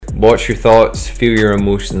Watch your thoughts, feel your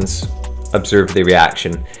emotions, observe the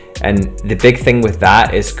reaction. And the big thing with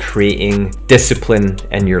that is creating discipline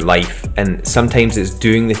in your life. And sometimes it's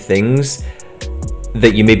doing the things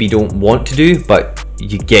that you maybe don't want to do, but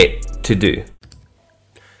you get to do.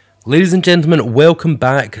 Ladies and gentlemen, welcome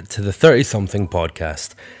back to the 30-something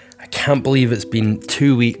podcast. I can't believe it's been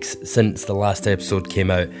 2 weeks since the last episode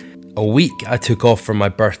came out. A week I took off for my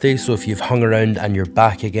birthday, so if you've hung around and you're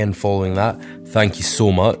back again following that, thank you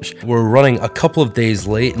so much. We're running a couple of days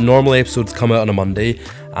late. Normally episodes come out on a Monday,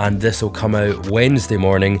 and this will come out Wednesday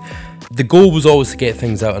morning. The goal was always to get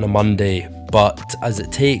things out on a Monday, but as it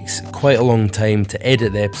takes quite a long time to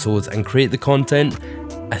edit the episodes and create the content,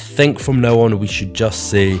 I think from now on we should just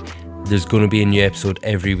say there's going to be a new episode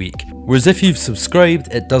every week. Whereas if you've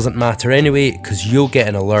subscribed, it doesn't matter anyway, because you'll get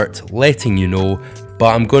an alert letting you know.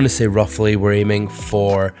 But I'm going to say roughly we're aiming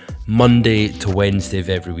for Monday to Wednesday of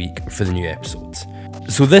every week for the new episodes.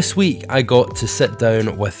 So this week I got to sit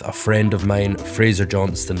down with a friend of mine, Fraser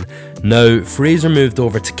Johnston. Now, Fraser moved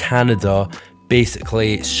over to Canada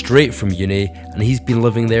basically straight from uni, and he's been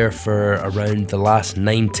living there for around the last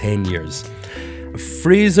 9-10 years.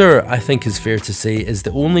 Fraser, I think is fair to say, is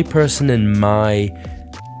the only person in my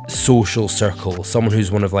social circle, someone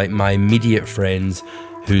who's one of like my immediate friends,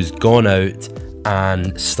 who's gone out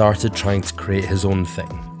and started trying to create his own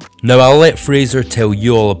thing. Now I'll let Fraser tell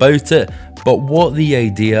you all about it, but what the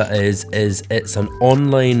idea is it's an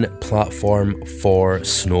online platform for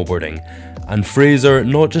snowboarding. And Fraser,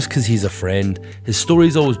 not just because he's a friend, his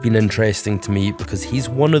story's always been interesting to me because he's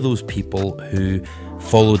one of those people who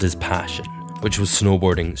followed his passion, which was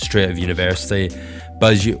snowboarding straight out of university.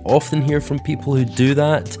 But as you often hear from people who do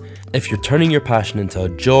that, if you're turning your passion into a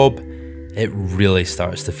job, it really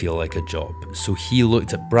starts to feel like a job. So he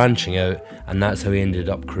looked at branching out, and that's how he ended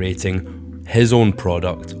up creating his own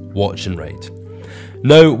product, Watch and Ride.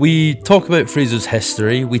 Now, we talk about Fraser's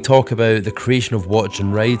history, we talk about the creation of Watch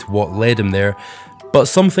and Ride, what led him there, but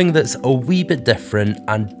something that's a wee bit different,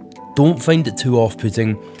 and don't find it too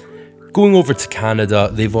off-putting. Going over to Canada,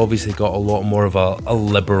 they've obviously got a lot more of a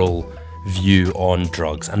liberal view on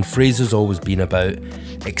drugs, and Fraser's always been about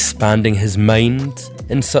expanding his mind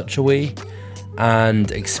in such a way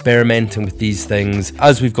and experimenting with these things.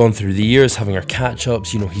 As we've gone through the years, having our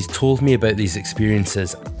catch-ups, he's told me about these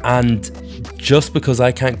experiences, and just because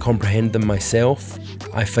I can't comprehend them myself,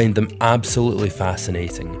 I find them absolutely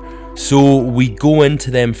fascinating. So we go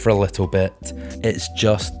into them for a little bit. It's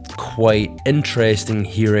just quite interesting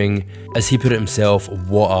hearing, as he put it himself,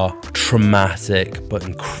 what a traumatic but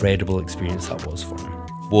incredible experience that was for him.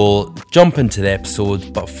 We'll jump into the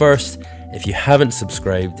episode, but first, if you haven't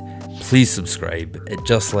subscribed, please subscribe. It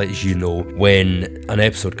just lets you know when an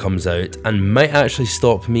episode comes out and might actually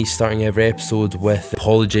stop me starting every episode with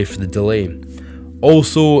apology for the delay.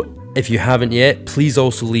 Also, if you haven't yet, please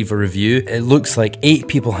also leave a review. It looks like 8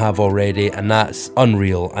 people have already, and that's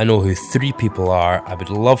unreal. I know who 3 people are. I would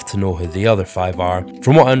love to know who the other 5 are.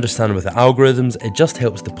 From what I understand with the algorithms, it just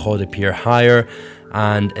helps the pod appear higher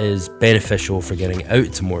and is beneficial for getting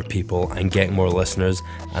out to more people and getting more listeners,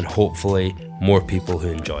 and hopefully more people who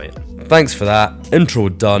enjoy it. Thanks for that. Intro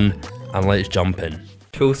done, and let's jump in.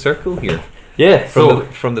 Full circle here. Yeah,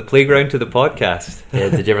 From the playground to the podcast. Yeah,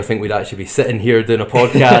 did you ever think we'd actually be sitting here doing a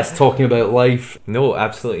podcast talking about life? No,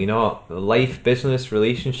 absolutely not. Life, business,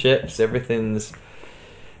 relationships, everything's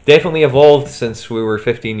definitely evolved since we were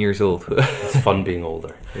 15 years old. It's fun being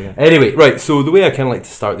older. Yeah. Anyway, right, so the way I kind of like to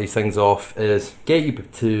start these things off is get you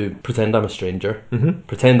to pretend I'm a stranger,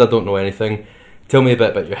 pretend I don't know anything, tell me a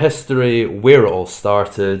bit about your history, where it all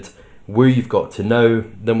started, where you've got to now,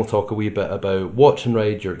 then we'll talk a wee bit about Watch and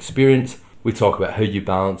Ride, your experience. We talk about how you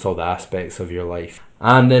balance all the aspects of your life,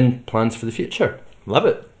 and then plans for the future. Love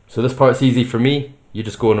it. So this part's easy for me. You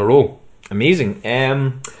just go on a roll. Amazing.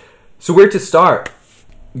 So where to start?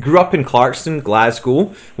 Grew up in Clarkston,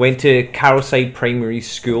 Glasgow. Went to Carrollside Primary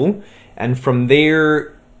School, and from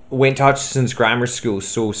there went to Hutchinson's Grammar School.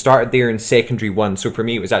 So started there in secondary 1. So for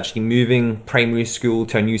me, it was actually moving primary school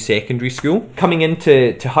to a new secondary school. Coming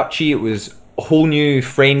into Hutchie, it was a whole new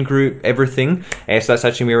friend group, everything. So that's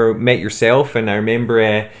actually where I met yourself, and I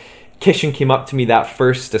remember Kishan came up to me that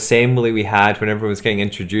first assembly we had when everyone was getting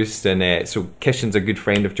introduced, and so Kishan's a good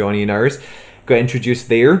friend of Johnny and ours. Got introduced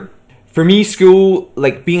there. For me, school,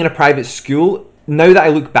 like being in a private school, now that I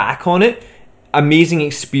look back on it, amazing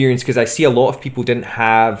experience, because I see a lot of people didn't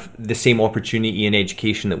have the same opportunity in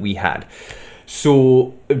education that we had.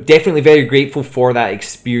 So definitely very grateful for that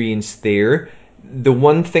experience there. The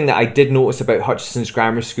one thing that I did notice about Hutchinson's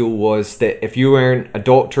Grammar School was that if you weren't a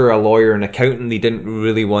doctor, a lawyer, an accountant, they didn't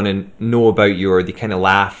really want to know about you, or they kind of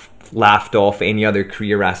laughed laughed off any other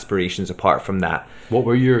career aspirations apart from that. What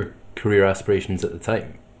were your career aspirations at the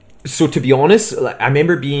time? So to be honest, I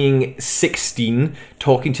remember being 16,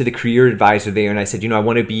 talking to the career advisor there, and I said, I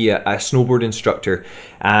want to be a snowboard instructor.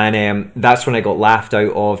 And that's when I got laughed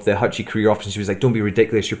out of the Hutchie career office. And she was like, don't be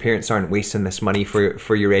ridiculous, your parents aren't wasting this money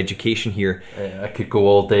for your education here. I could go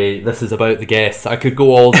all day. This is about the guests. I could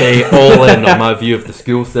go all day, all in on my view of the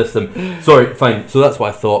school system. Sorry, fine. So that's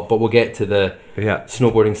what I thought, but we'll get to the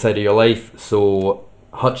snowboarding side of your life. So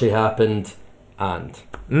Hutchie happened, and...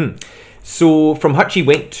 So from Hutchie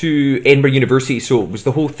went to Edinburgh University, so it was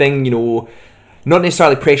the whole thing, not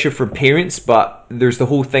necessarily pressure from parents, but there's the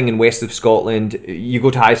whole thing in west of Scotland. You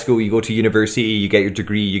go to high school, you go to university, you get your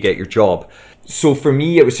degree, you get your job. So for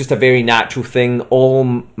me, it was just a very natural thing. All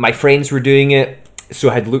my friends were doing it,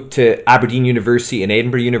 so I had looked to Aberdeen University and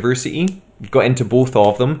Edinburgh University, got into both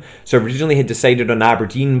of them. So I originally had decided on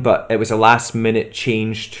Aberdeen, but it was a last minute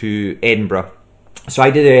change to Edinburgh. So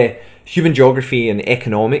I did a human geography and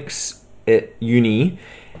economics at uni.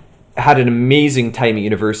 Had an amazing time at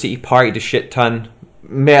university, partied a shit ton,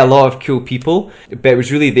 met a lot of cool people, but it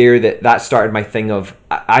was really there that started my thing of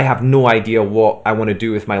I have no idea what I want to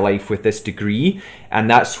do with my life with this degree. And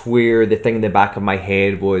that's where the thing in the back of my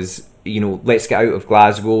head was, let's get out of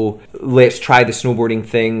Glasgow, let's try the snowboarding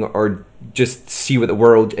thing, or just see what the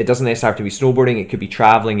world, it doesn't necessarily have to be snowboarding, it could be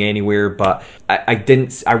traveling anywhere, but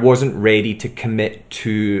I wasn't ready to commit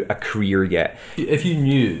to a career yet. If you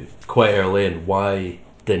knew quite early in, why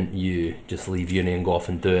didn't you just leave uni and go off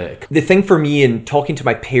and do it? The thing for me in talking to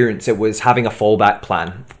my parents, it was having a fallback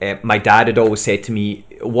plan. My dad had always said to me,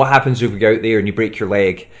 what happens if you go out there and you break your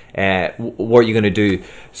leg? What are you going to do?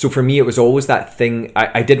 So for me, it was always that thing.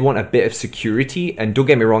 I did want a bit of security, and don't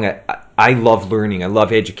get me wrong, I love learning, I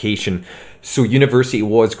love education. So university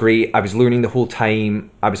was great. I was learning the whole time.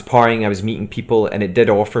 I was partying, I was meeting people, and it did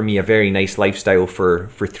offer me a very nice lifestyle for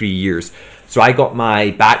 3 years. So I got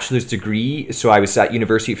my bachelor's degree. So I was at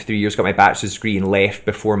university for 3 years, got my bachelor's degree, and left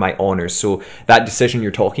before my honours. So that decision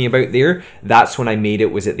you're talking about there, that's when I made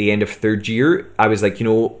it, was at the end of third year. I was like,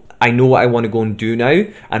 I know what I want to go and do now.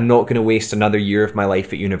 I'm not going to waste another year of my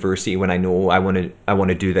life at university when I know I want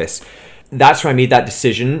to do this. That's when I made that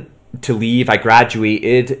decision to leave. I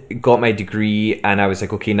graduated, got my degree, and I was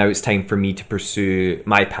like, okay, now it's time for me to pursue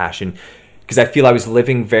my passion, because I feel I was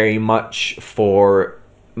living very much for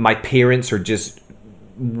my parents or just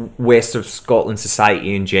west of Scotland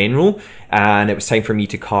society in general, and it was time for me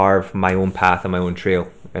to carve my own path and my own trail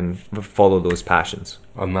and follow those passions.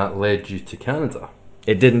 And that led you to Canada?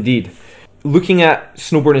 It did indeed. Looking at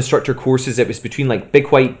snowboard instructor courses, it was between like Big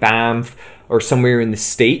White, Banff, or somewhere in the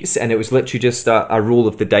States, and it was literally just a roll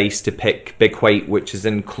of the dice to pick Big White, which is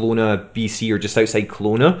in Kelowna, BC, or just outside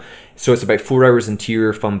Kelowna. So it's about 4 hours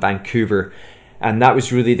interior from Vancouver. And that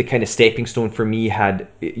was really the kind of stepping stone for me. Had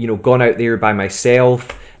gone out there by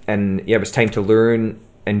myself, and it was time to learn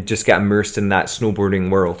and just get immersed in that snowboarding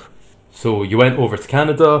world. So you went over to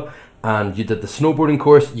Canada and you did the snowboarding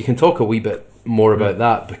course. You can talk a wee bit more about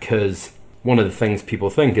that, because one of the things people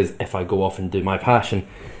think is, if I go off and do my passion,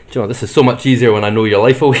 this is so much easier when I know your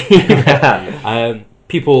life away.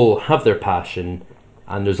 People have their passion,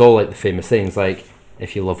 and there's all like the famous sayings like,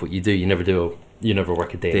 if you love what you do, you never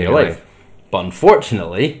work a day in your life. But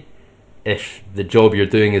unfortunately, if the job you're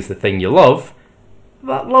doing is the thing you love,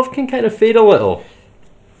 that love can kind of fade a little.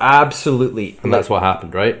 Absolutely. And that's what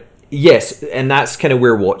happened, right? Yes, and that's kind of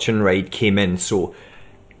where Watch and Ride came in. So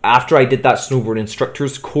after I did that snowboard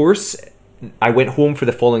instructor's course, I went home for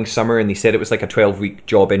the following summer, and they said it was like a 12-week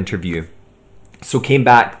job interview. So came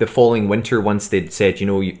back the following winter once they'd said,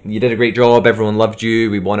 you did a great job, everyone loved you,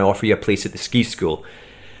 we want to offer you a place at the ski school.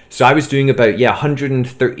 So I was doing about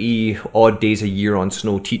 130 odd days a year on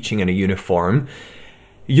snow, teaching in a uniform.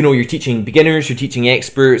 You're teaching beginners, you're teaching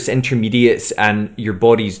experts, intermediates, and your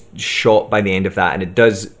body's shot by the end of that. And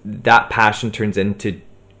that passion turns into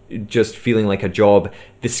just feeling like a job.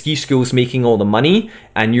 The ski school's making all the money,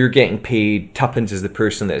 and you're getting paid tuppence as the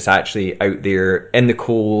person that's actually out there in the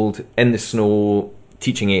cold, in the snow,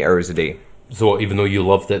 teaching 8 hours a day. So even though you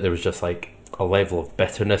loved it, there was just like a level of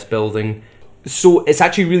bitterness building. So it's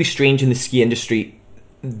actually really strange in the ski industry.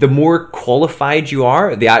 The more qualified you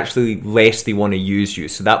are, the actually less they want to use you.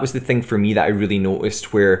 So that was the thing for me that I really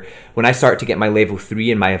noticed, where when I started to get my level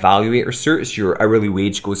 3 and my evaluator certs, your hourly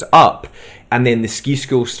wage goes up. And then the ski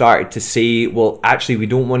school started to say, well, actually, we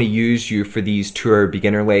don't want to use you for these 2-hour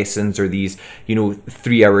beginner lessons or these,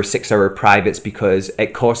 3-hour, 6-hour privates, because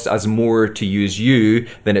it costs us more to use you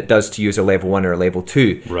than it does to use a level 1 or a level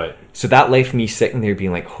 2. Right. So that left me sitting there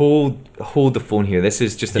being like, hold the phone here. This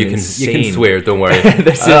is just insane. You can swear, don't worry.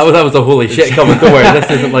 That was a holy shit comment, don't worry. This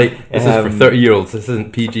isn't this is for 30-year-olds. This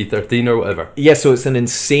isn't PG-13 or whatever. Yeah, so it's an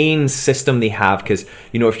insane system they have, because,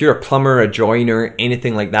 if you're a plumber, a joiner,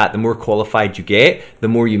 anything like that, the more qualified you get, the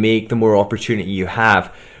more you make, the more opportunity you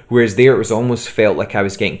have. Whereas there, it was almost felt like I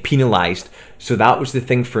was getting penalized. So that was the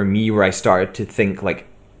thing for me where I started to think, like,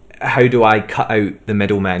 how do I cut out the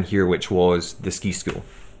middleman here, which was the ski school?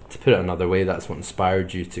 To put it another way, that's what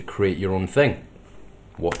inspired you to create your own thing,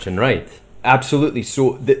 Watch and Ride. Absolutely.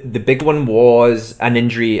 So the big one was an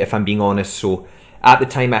injury, if I'm being honest. So at the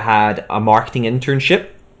time I had a marketing internship.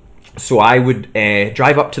 So I would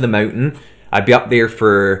drive up to the mountain. I'd be up there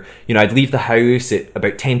for, I'd leave the house at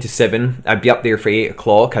about 10 to 7. I'd be up there for 8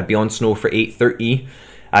 o'clock. I'd be on snow for 8:30.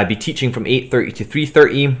 I'd be teaching from 8:30 to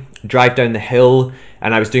 3:30, drive down the hill,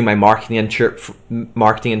 and I was doing my marketing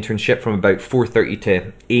internship from about 4:30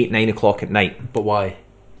 to 8-9 o'clock at night. But why?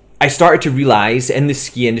 I started to realize in the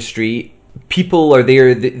ski industry, people are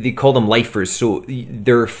there, they call them lifers. So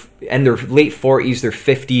they're in their late 40s, their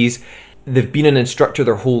 50s. They've been an instructor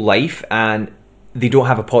their whole life and they don't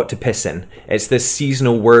have a pot to piss in. It's this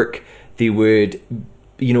seasonal work. They would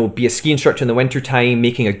be a ski instructor in the winter time,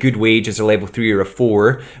 making a good wage as a level 3 or a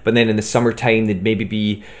 4, but then in the summertime they'd maybe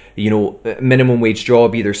be a minimum wage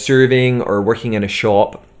job, either serving or working in a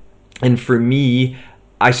shop. And for me,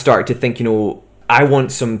 I started to think, I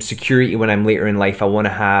want some security when I'm later in life. I want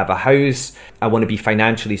to have a house, I want to be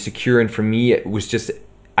financially secure. And for me, it was just,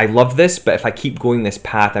 I love this, but if I keep going this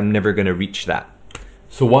path, I'm never going to reach that.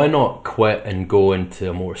 So why not quit and go into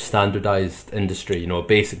a more standardized industry, a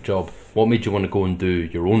basic job? What made you want to go and do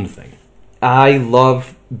your own thing? I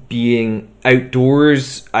love being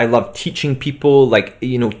outdoors. I love teaching people.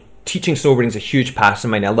 Teaching snowboarding is a huge passion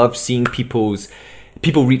of mine. I love seeing people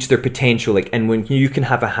reach their potential. And when you can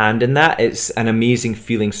have a hand in that, it's an amazing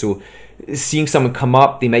feeling. So seeing someone come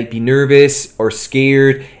up, they might be nervous or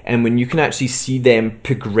scared, and when you can actually see them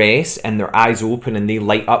progress and their eyes open and they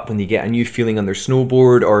light up when they get a new feeling on their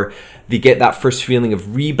snowboard, or they get that first feeling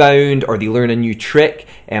of rebound, or they learn a new trick,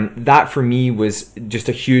 that for me was just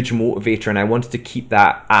a huge motivator, and I wanted to keep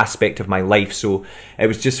that aspect of my life. So it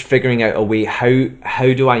was just figuring out a way,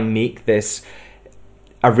 how do I make this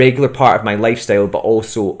a regular part of my lifestyle, but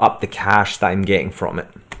also up the cash that I'm getting from it.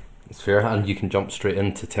 It's fair, and you can jump straight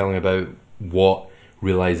into telling about what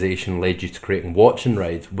realization led you to creating Watch and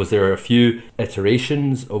Ride. Was there a few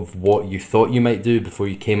iterations of what you thought you might do before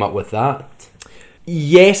you came up with that?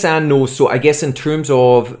 Yes and no. So I guess in terms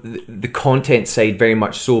of the content side, very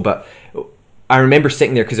much so, but I remember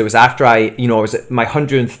sitting there because it was after I was at my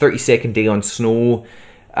 132nd day on snow.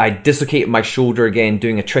 I dislocated my shoulder again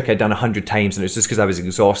doing a trick I'd done 100 times, and it was just because I was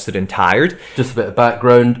exhausted and tired. Just a bit of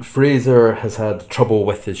background, Fraser has had trouble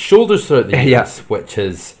with his shoulders throughout the years, which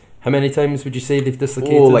is, how many times would you say they've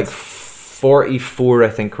dislocated? Oh, like 44 I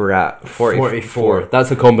think we're at. 44.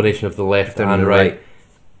 That's a combination of the left and right.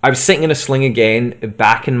 I was sitting in a sling again,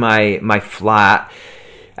 back in my flat,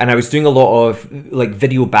 and I was doing a lot of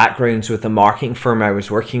video backgrounds with the marketing firm I was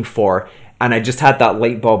working for, and I just had that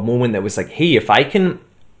light bulb moment that was like, hey, if I can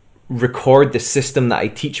record the system that I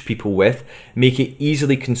teach people with, make it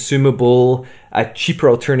easily consumable, a cheaper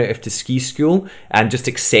alternative to ski school, and just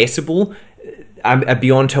accessible, I'd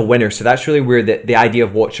be on to a winner. So that's really where the idea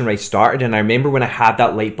of Watch and Ride started. And I remember when I had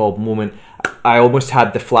that light bulb moment, I almost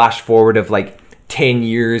had the flash forward of 10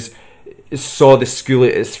 years, saw the school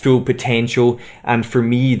at its full potential, and for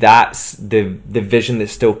me that's the vision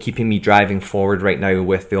that's still keeping me driving forward right now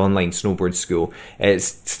with the online snowboard school. It's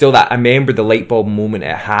still that I remember the light bulb moment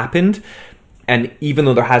it happened, and even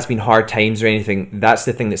though there has been hard times or anything, that's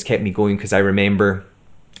the thing that's kept me going, because I remember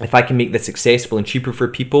if I can make this accessible and cheaper for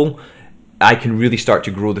people, I can really start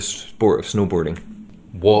to grow the sport of snowboarding.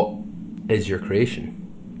 What is your creation?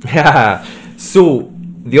 So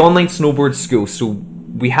the online snowboard school, so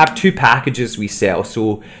we have two packages we sell.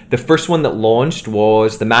 So the first one that launched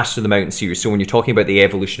was the Master of the Mountain series. So when you're talking about the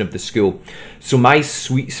evolution of the school, so my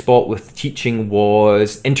sweet spot with teaching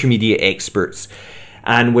was intermediate experts.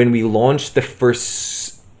 And when we launched the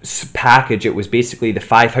first package, it was basically the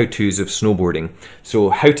 5 how-tos of snowboarding. So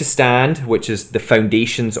how to stand, which is the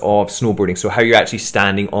foundations of snowboarding, so how you're actually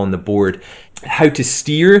standing on the board. How to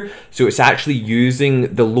steer, so it's actually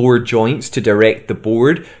using the lower joints to direct the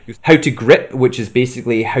board. How to grip, which is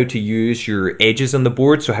basically how to use your edges on the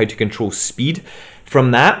board, so how to control speed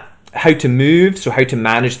from that. how to move, so how to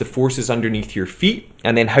manage the forces underneath your feet,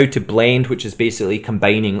 and then how to blend, which is basically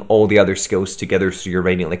combining all the other skills together so you're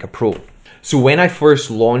riding like a pro. So when I first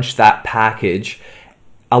launched that package,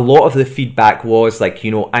 a lot of the feedback was like,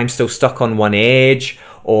 I'm still stuck on one edge,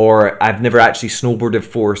 or I've never actually snowboarded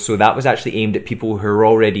before. So that was actually aimed at people who are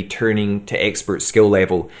already turning to expert skill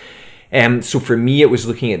level. So for me, it was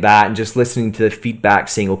looking at that and just listening to the feedback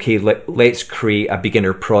saying, okay, let's create a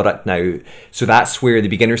beginner product now. So that's where the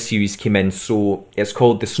beginner series came in. So it's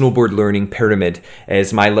called the Snowboard Learning Pyramid,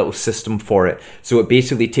 is my little system for it. So it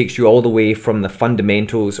basically takes you all the way from the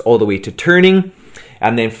fundamentals all the way to turning.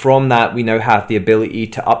 And then from that, we now have the ability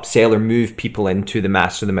to upsell or move people into the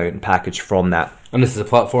Master of the Mountain package from that. And this is a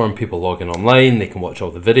platform, people log in online, they can watch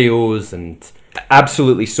all the videos and...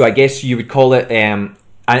 Absolutely. So I guess you would call it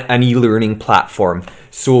an e-learning platform.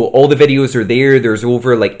 So all the videos are there. There's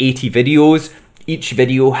over like 80 videos. Each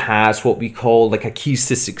video has what we call like a keys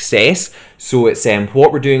to success. So it's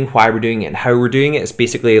what we're doing, why we're doing it, and how we're doing it. It's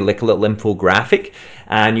basically like a little infographic.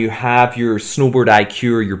 And you have your snowboard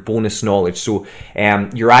IQ or your bonus knowledge. So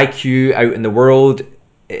your IQ out in the world,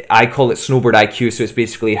 I call it snowboard IQ. So it's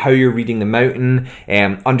basically how you're reading the mountain,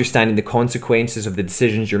 understanding the consequences of the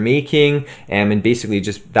decisions you're making, and basically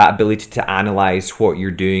just that ability to analyze what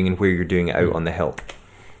you're doing and where you're doing it out on the hill.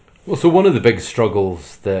 Well, so one of the big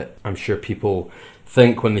struggles that I'm sure people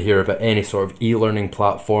think when they hear about any sort of e-learning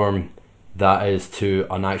platform that is to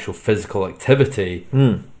an actual physical activity,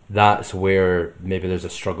 that's where maybe there's a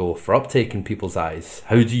struggle for uptake in people's eyes.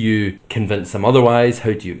 How do you convince them otherwise?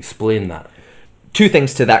 How do you explain that? Two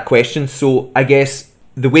things to that question. So I guess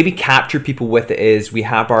the way we capture people with it is we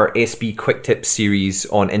have our SB Quick Tips series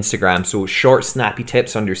on Instagram. So short, snappy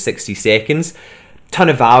tips under 60 seconds. Ton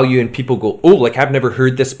of value, and people go, oh, like I've never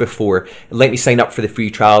heard this before. Let me sign up for the free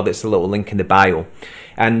trial. That's a little link in the bio.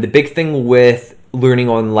 And the big thing with learning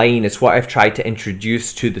online is what I've tried to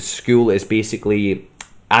introduce to the school is basically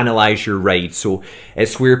analyze your ride. So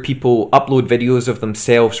it's where people upload videos of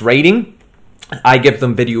themselves riding. I give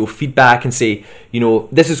them video feedback and say,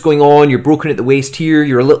 this is going on. You're broken at the waist here.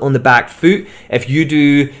 You're a little on the back foot. If you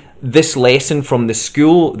do this lesson from the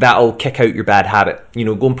school, that'll kick out your bad habit.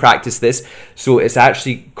 Go and practice this. So it's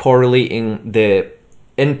actually correlating the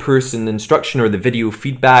in-person instruction or the video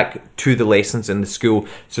feedback to the lessons in the school.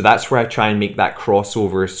 So that's where I try and make that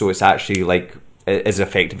crossover so it's actually like as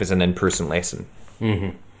effective as an in-person lesson.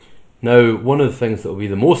 Mm-hmm. Now, one of the things that will be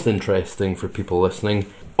the most interesting for people listening,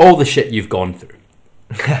 all the shit you've gone through.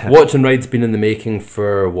 Watch and Ride's been in the making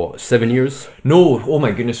for 7 years? No, oh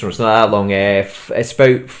my goodness, it's not that long. It's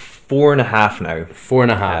about 4.5 now.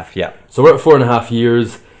 4.5. Yeah. So we're at 4.5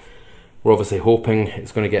 years. We're obviously hoping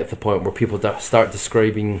it's going to get to the point where people start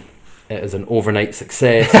describing it as an overnight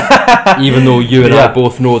success. Even though you and I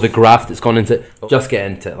both know the graft that's gone into it. Just get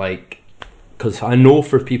into it, because I know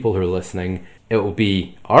for people who are listening, it will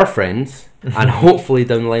be our friends and hopefully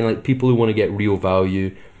down the line, people who want to get real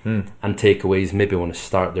value and takeaways, maybe want to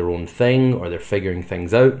start their own thing or they're figuring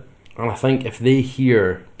things out. And I think if they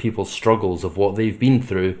hear people's struggles of what they've been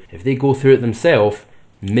through, if they go through it themselves,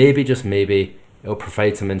 maybe, just maybe, it'll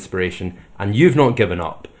provide some inspiration. And you've not given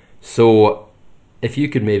up. So if you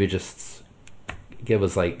could maybe just give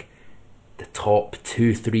us the top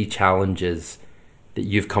 2-3 challenges that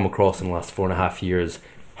you've come across in the last 4.5 years,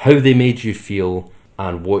 how they made you feel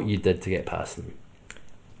and what you did to get past them.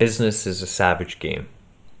 Business is a savage game,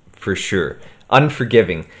 for sure.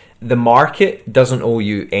 Unforgiving. The market doesn't owe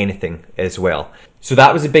you anything as well. So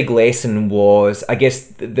that was a big lesson. Was, I guess,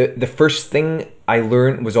 the first thing I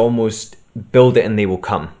learned was almost build it and they will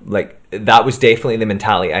come. That was definitely the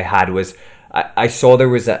mentality I had. Was I saw there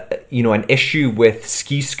was an issue with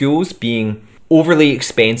ski schools being overly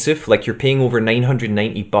expensive. You're paying over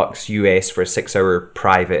 $990 US for a 6-hour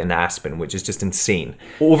private in Aspen, which is just insane.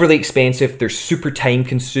 Overly expensive, they're super time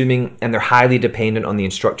consuming, and they're highly dependent on the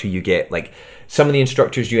instructor you get. Some of the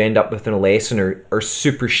instructors you end up with in a lesson are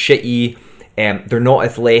super shitty, they're not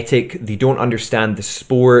athletic, they don't understand the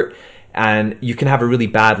sport, and you can have a really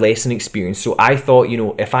bad lesson experience. So I thought,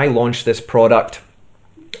 if I launch this product,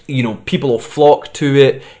 people will flock to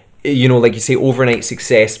it, like you say, overnight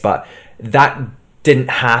success, but that didn't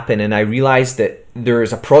happen. And I realized that there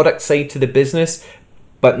is a product side to the business,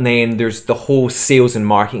 but then there's the whole sales and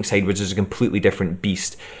marketing side, which is a completely different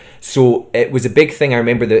beast. So it was a big thing. I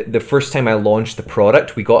remember the first time I launched the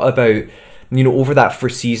product, we got about, over that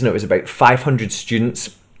first season, it was about 500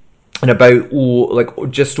 students, and about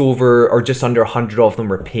just over or just under 100 of them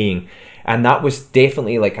were paying. And that was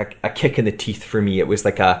definitely a kick in the teeth for me. It was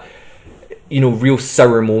a real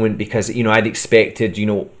sour moment, because I'd expected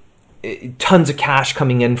tons of cash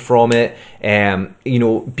coming in from it,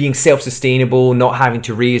 being self-sustainable, not having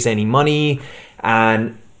to raise any money.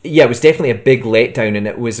 And yeah, it was definitely a big letdown, and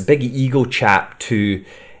it was a big ego chap too.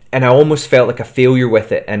 And I almost felt like a failure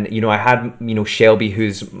with it. And, I had, Shelby,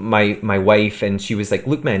 who's my wife, and she was like,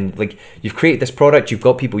 look, man, like, you've created this product, you've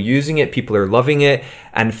got people using it, people are loving it.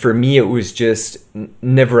 And for me, it was just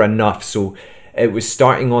never enough. So it was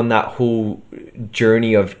starting on that whole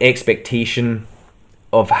journey of expectation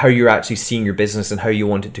of how you're actually seeing your business and how you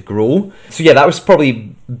want it to grow. So yeah, that was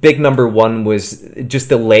probably big number one, was just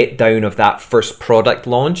the letdown of that first product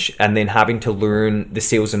launch and then having to learn the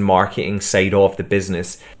sales and marketing side of the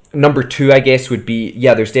business. Number two, I guess, would be,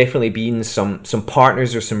 there's definitely been some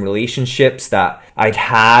partners or some relationships that I'd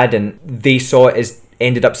had, and they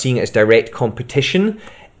ended up seeing it as direct competition,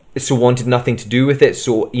 so wanted nothing to do with it.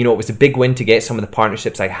 So, it was a big win to get some of the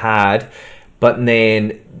partnerships I had, but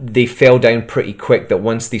then they fell down pretty quick that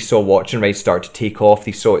once they saw Watch and Ride start to take off,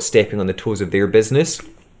 they saw it stepping on the toes of their business.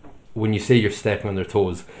 When you say you're stepping on their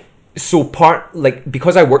toes... So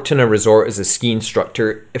because I worked in a resort as a ski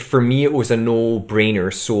instructor, for me it was a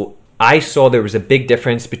no-brainer. So I saw there was a big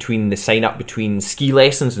difference between the sign-up between ski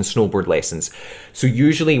lessons and snowboard lessons. So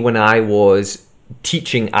usually when I was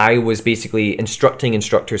teaching, I was basically instructing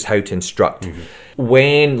instructors how to instruct. Mm-hmm.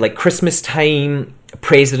 When like Christmas time,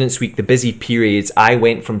 President's Week, the busy periods, I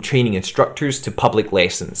went from training instructors to public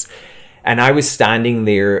lessons. And I was standing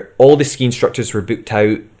there, all the ski instructors were booked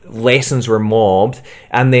out, lessons were mobbed,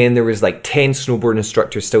 and then there was like 10 snowboard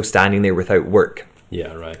instructors still standing there without work.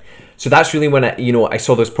 Yeah, right. So that's really when I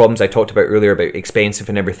saw those problems I talked about earlier about expensive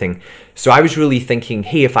and everything. So I was really thinking,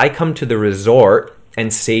 hey, if I come to the resort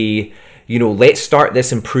and say, let's start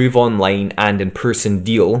this improve online and in-person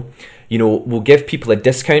deal, we'll give people a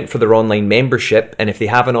discount for their online membership, and if they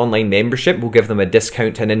have an online membership, we'll give them a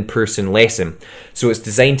discount to an in-person lesson. So it's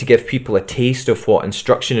designed to give people a taste of what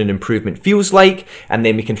instruction and improvement feels like, and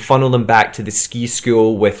then we can funnel them back to the ski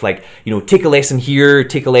school with take a lesson here,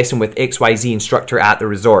 take a lesson with XYZ instructor at the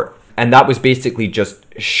resort. And that was basically just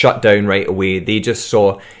shut down right away. They just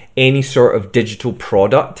saw any sort of digital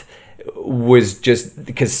product was just,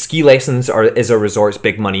 because ski lessons is a resort's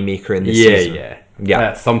big money maker in this season.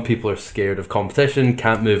 Yeah. Some people are scared of competition,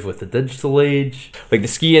 can't move with the digital age. Like the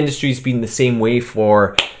ski industry's been the same way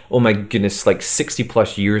for, oh my goodness, like 60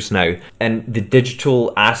 plus years now. And the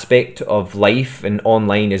digital aspect of life and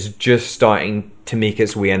online is just starting to make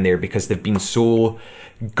its way in there because they've been so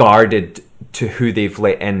guarded to who they've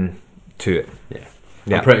let in to it.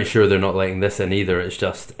 Yeah. I'm pretty sure they're not letting this in either. It's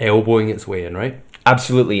just elbowing its way in, right?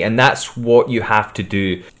 Absolutely, and that's what you have to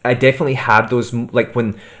do. I definitely had those, like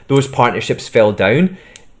when those partnerships fell down,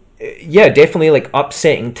 definitely like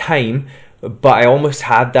upsetting time, but I almost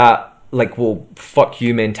had that like, well, fuck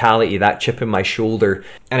you mentality, that chip in my shoulder.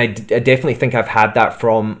 And I definitely think I've had that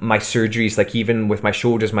from my surgeries, like even with my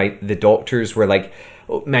shoulders, the doctors were like,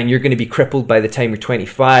 oh, man, you're going to be crippled by the time you're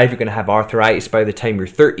 25, you're going to have arthritis by the time you're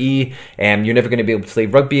 30, and you're never going to be able to play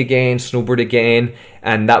rugby again, snowboard again.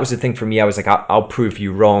 And that was the thing for me. I was like, I'll prove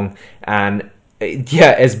you wrong. And it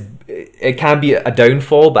can be a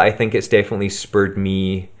downfall, but I think it's definitely spurred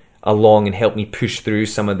me along and helped me push through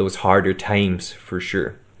some of those harder times for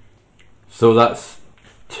sure. So that's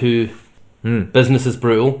two. Business is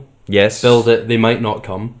brutal. Yes. Build it, they might not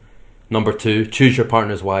come. Number two, choose your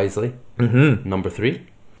partners wisely. Mm-hmm. Number three,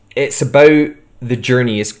 it's about the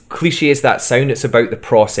journey. As cliche as that sounds, it's about the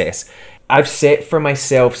process. I've set for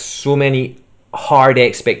myself so many hard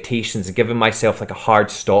expectations and given myself like a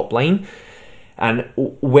hard stop line. And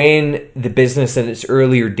when the business in its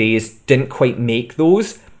earlier days didn't quite make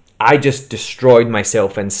those, I just destroyed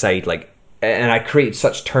myself inside. And I created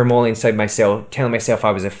such turmoil inside myself, telling myself I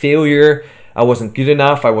was a failure, I wasn't good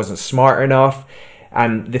enough, I wasn't smart enough.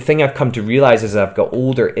 And the thing I've come to realize as I've got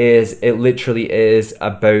older is it literally is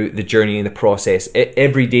about the journey and the process.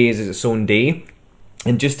 Every day is its own day.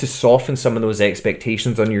 And just to soften some of those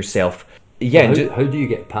expectations on yourself. Yeah. How do you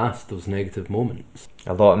get past those negative moments?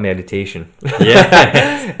 A lot of meditation.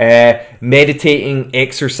 Yeah. Meditating,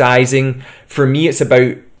 exercising. For me, it's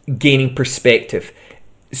about gaining perspective.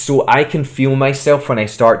 So I can feel myself when I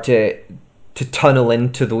start to tunnel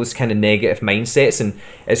into those kind of negative mindsets, and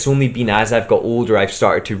it's only been as I've got older I've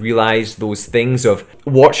started to realize those things of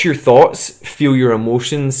watch your thoughts, feel your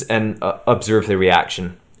emotions, and observe the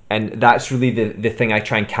reaction. And that's really the thing I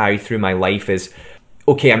try and carry through my life is,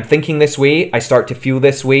 okay, I'm thinking this way, I start to feel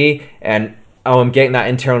this way, and I'm getting that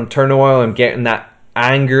internal turmoil, I'm getting that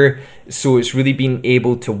anger. So it's really being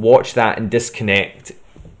able to watch that and disconnect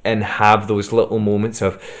and have those little moments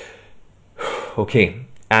of okay.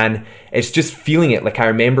 And it's just feeling it. Like I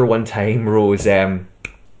remember one time, Rose,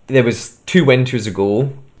 there was 2 winters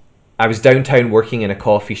ago. I was downtown working in a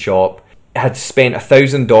coffee shop, had spent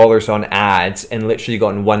 $1,000 on ads and literally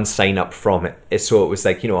gotten 1 sign up from it. So it was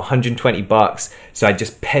like, $120. So I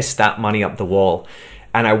just pissed that money up the wall.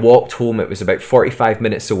 And I walked home. It was about 45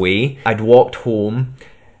 minutes away. I'd walked home.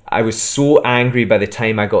 I was so angry by the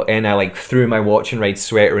time I got in. I threw my Watch and Ride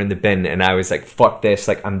sweater in the bin, and I was like, fuck this,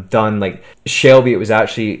 I'm done. Shelby, it was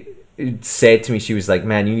actually said to me, she was like,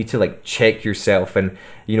 man, you need to check yourself, and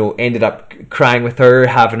ended up crying with her,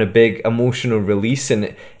 having a big emotional release.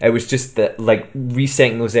 And it was just that,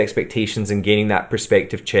 resetting those expectations and gaining that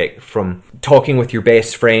perspective check from talking with your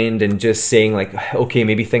best friend and just saying okay,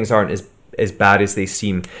 maybe things aren't as bad as they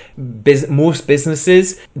seem. Most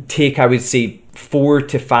businesses take, I would say, 4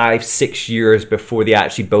 to 5, 6 years before they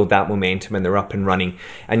actually build that momentum and they're up and running.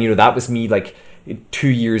 And that was me 2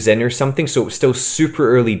 years in or something, so it was still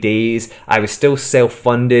super early days. I was still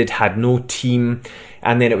self-funded, had no team,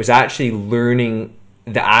 and then it was actually learning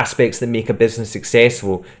the aspects that make a business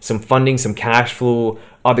successful. Some funding, some cash flow,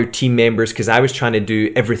 other team members, because I was trying to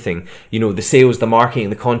do everything, the sales, the marketing,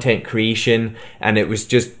 the content creation, and it was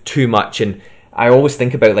just too much. And I always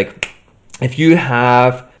think about if you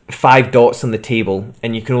have 5 dots on the table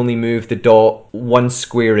and you can only move the dot 1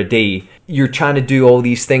 square a day, you're trying to do all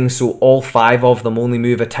these things so all 5 of them only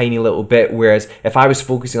move a tiny little bit. Whereas if I was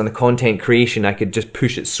focusing on the content creation, I could just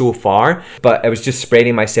push it so far, but I was just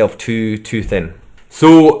spreading myself too thin.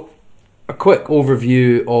 So a quick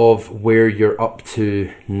overview of where you're up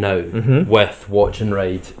to now with Watch and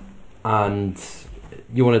Ride, and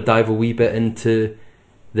you want to dive a wee bit into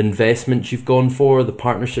the investments you've gone for, the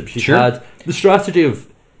partnerships you've had, the strategy of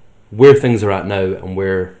where things are at now and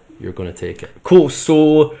where you're going to take it. Cool.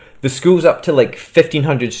 So the school's up to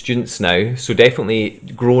 1,500 students now, so definitely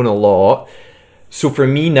grown a lot. So for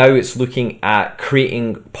me now, it's looking at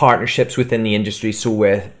creating partnerships within the industry, so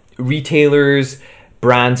with retailers,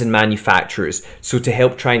 brands and manufacturers, so to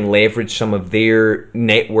help try and leverage some of their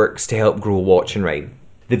networks to help grow Watch and Ride.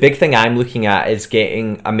 The big thing I'm looking at is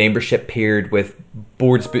getting a membership paired with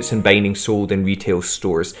boards, boots and bindings sold in retail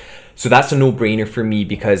stores. So that's a no-brainer for me,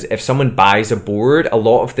 because if someone buys a board, a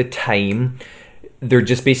lot of the time they're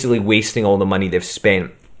just basically wasting all the money they've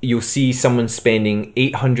spent. You'll see someone spending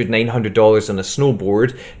 $800, $900 on a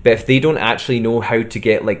snowboard, but if they don't actually know how to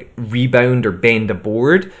get rebound or bend a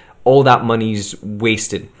board, all that money's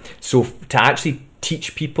wasted. So to actually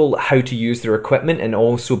teach people how to use their equipment and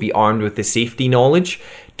also be armed with the safety knowledge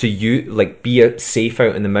to be safe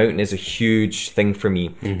out in the mountain is a huge thing for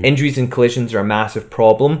me. Injuries and collisions are a massive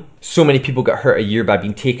problem. So many people get hurt a year by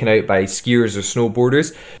being taken out by skiers or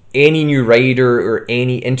snowboarders. Any new rider or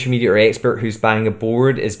any intermediate or expert who's buying a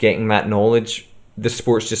board is getting that knowledge. The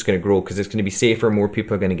sport's just going to grow because it's going to be safer, more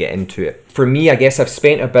people are going to get into it. For me, I guess I've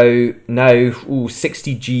spent about now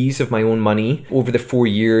 60 G's of my own money over the 4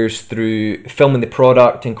 years through filming the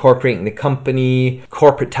product, incorporating the company,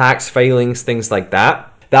 corporate tax filings, things like that.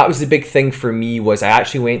 That was the big thing for me. Was I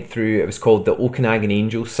actually went through, it was called the Okanagan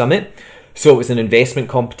Angel Summit. So it was an investment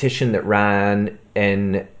competition that ran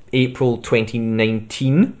in April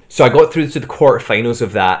 2019. So I got through to the quarterfinals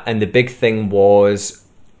of that, and the big thing was,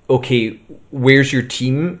 okay, where's your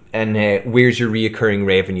team and where's your reoccurring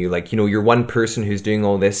revenue? You're one person who's doing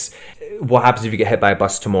all this. What happens if you get hit by a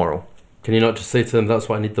bus tomorrow? Can you not just say to them, that's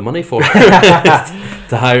what I need the money for?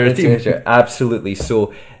 To hire a team? Absolutely.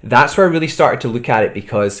 So that's where I really started to look at it,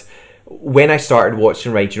 because when I started Watch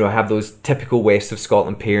and Ride, I have those typical West of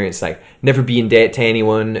Scotland parents, never be in debt to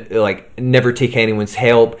anyone, never take anyone's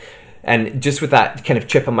help. And just with that kind of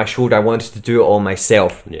chip on my shoulder, I wanted to do it all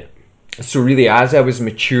myself. Yeah. So really, as I was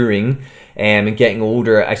maturing and getting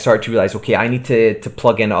older, I started to realize, okay, I need to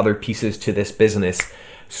plug in other pieces to this business.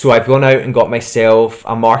 So I've gone out and got myself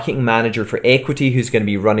a marketing manager for equity who's going to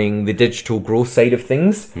be running the digital growth side of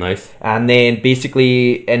things. Nice. And then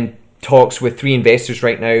basically in talks with 3 investors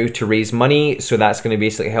right now to raise money. So that's going to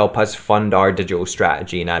basically help us fund our digital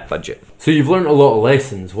strategy and ad budget. So you've learned a lot of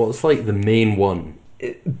lessons. What's the main one?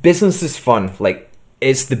 Business is fun.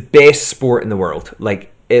 It's the best sport in the world.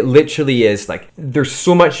 It literally is. There's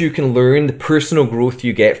so much you can learn, the personal growth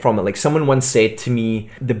you get from it. Someone once said to me,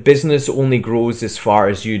 the business only grows as far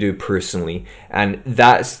as you do personally. And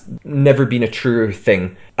that's never been a truer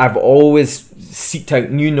thing. I've always seeked out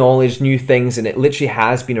new knowledge, new things, and it literally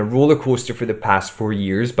has been a roller coaster for the past 4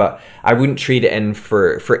 years, but I wouldn't trade it in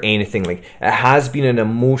for anything. It has been an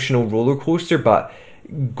emotional roller coaster, but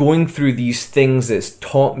going through these things, it's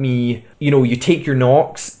taught me, you take your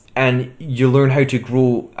knocks and you learn how to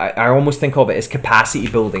grow. I almost think of it as capacity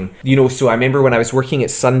building. So I remember when I was working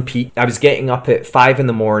at Sun Peak, I was getting up at 5 in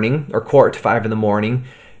the morning or 4:45 in the morning,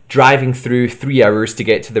 driving through 3 hours to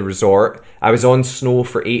get to the resort. I was on snow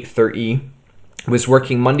for 8:30. Was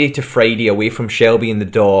working Monday to Friday away from Shelby and the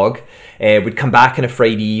dog. Would come back on a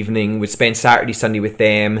Friday evening, would spend Saturday, Sunday with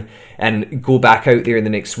them, and go back out there the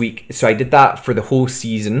next week. So I did that for the whole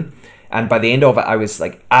season, and by the end of it, I was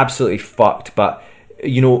like absolutely fucked. But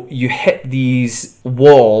you hit these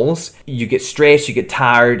walls, you get stressed, you get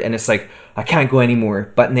tired, and it's like, I can't go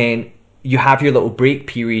anymore. But then you have your little break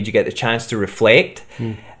period, you get the chance to reflect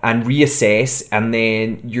and reassess, and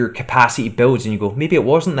then your capacity builds and you go, maybe it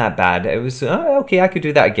wasn't that bad. It was, okay, I could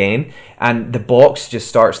do that again. And the box just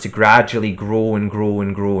starts to gradually grow and grow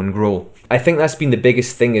and grow and grow. I think that's been the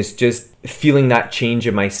biggest thing, is just feeling that change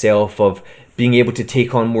in myself of being able to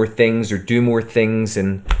take on more things or do more things.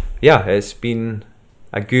 And yeah, it's been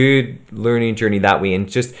a good learning journey that way. And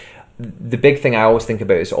just the big thing I always think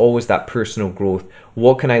about is always that personal growth.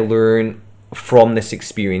 What can I learn from this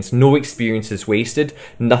experience? No experience is wasted.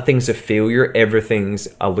 Nothing's a failure. Everything's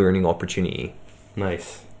a learning opportunity.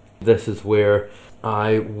 Nice. This is where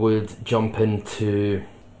I would jump into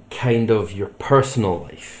kind of your personal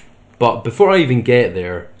life. But before I even get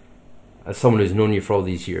there, as someone who's known you for all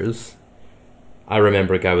these years, I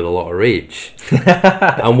remember a guy with a lot of rage.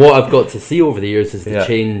 And what I've got to see over the years is the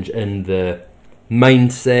change in the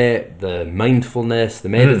mindset, the mindfulness, the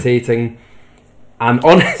meditating. And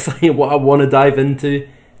honestly, what I want to dive into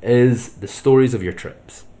is the stories of your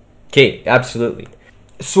trips. Okay, absolutely.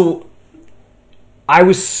 So, I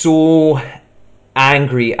was so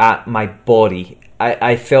angry at my body.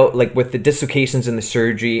 I felt like with the dislocations in the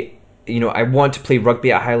surgery, I want to play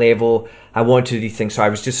rugby at a high level. I wanted to do things. So I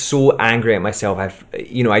was just so angry at myself.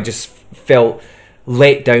 I just felt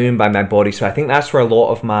let down by my body. So I think that's where a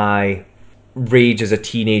lot of my rage as a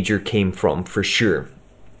teenager came from, for sure.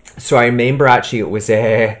 So I remember actually it was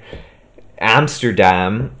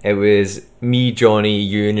Amsterdam. It was me, Johnny,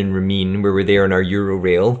 Ewan and Ramin. We were there on our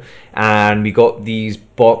Eurorail, and we got these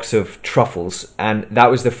box of truffles, and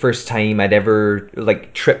that was the first time I'd ever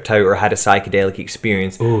tripped out or had a psychedelic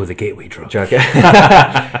experience. Oh, the gateway drug.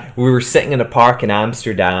 We were sitting in a park in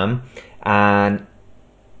Amsterdam, and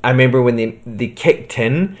I remember when they kicked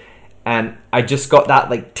in, and I just got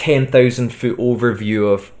that 10,000 foot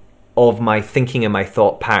overview of my thinking and my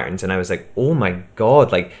thought patterns, and I was like, oh my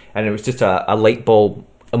god, and it was just a light bulb,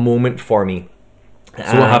 a moment for me.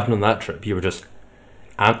 So what happened on that trip? You were just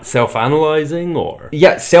self-analyzing, or?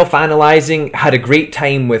 Yeah, self-analyzing. Had a great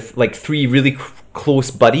time with 3 really close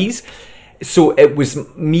buddies. So it was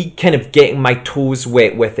me kind of getting my toes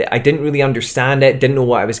wet with it. I didn't really understand it, didn't know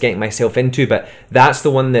what I was getting myself into, but that's the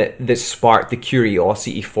one that sparked the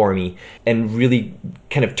curiosity for me and really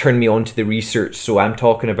kind of turned me on to the research. So I'm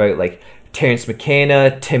talking about Terence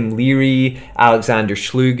McKenna, Tim Leary, Alexander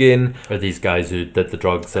Schlugen. Are these guys who did the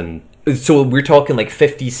drugs and... So we're talking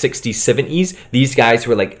 50s, 60s, 70s. These guys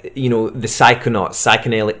were the psychonauts,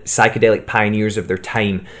 psychedelic pioneers of their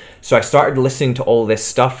time. So I started listening to all this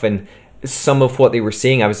stuff, and some of what they were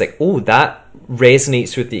saying, I was like, oh, that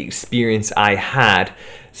resonates with the experience I had.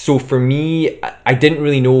 So for me, I didn't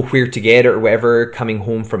really know where to get it or whatever coming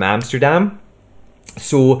home from Amsterdam.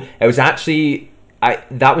 So it was actually,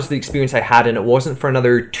 that was the experience I had, and it wasn't for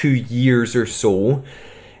another 2 years or so.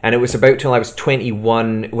 And it was about till I was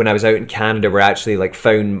 21 when I was out in Canada where I actually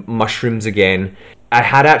found mushrooms again. I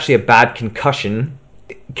had actually a bad concussion,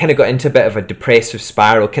 kind of got into a bit of a depressive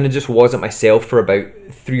spiral, kind of just wasn't myself for about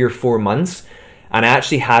 3 or 4 months. And I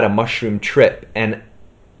actually had a mushroom trip, and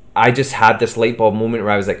I just had this light bulb moment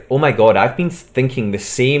where I was like, oh my god, I've been thinking the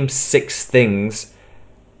same 6 things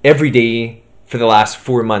every day for the last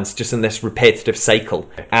 4 months, just in this repetitive cycle.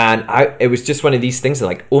 And it was just one of these things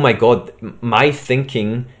that oh my god, my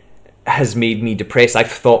thinking has made me depressed. I've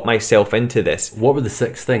thought myself into this. What were the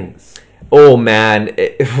 6 things? Oh man,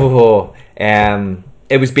 it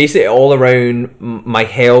was basically all around my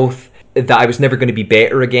health, that I was never going to be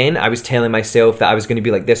better again. I was telling myself that I was going to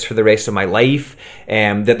be like this for the rest of my life,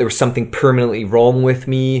 that there was something permanently wrong with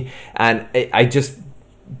me, and I just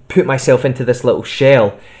put myself into this little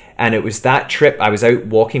shell. And it was that trip. I was out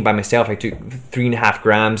walking by myself. I took 3.5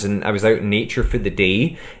 grams, and I was out in nature for the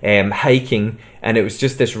day, hiking. And it was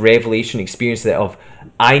just this revelation experience of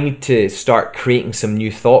I need to start creating some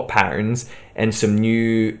new thought patterns and some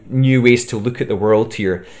new ways to look at the world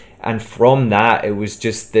here. And from that, it was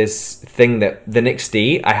just this thing that the next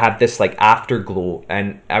day I had this afterglow,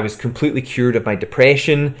 and I was completely cured of my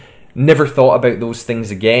depression. Never thought about those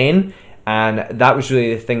things again. And that was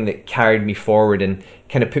really the thing that carried me forward and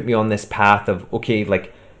kind of put me on this path of, okay,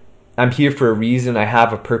 I'm here for a reason, I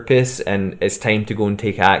have a purpose, and it's time to go and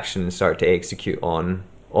take action and start to execute on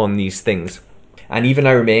these things. And even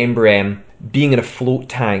I remember being in a float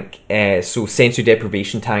tank, so sensory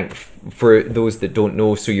deprivation tank, for those that don't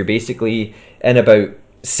know. So you're basically in about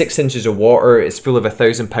 6 inches of water. It's full of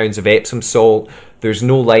 1,000 pounds of Epsom salt. There's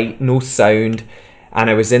no light, no sound. And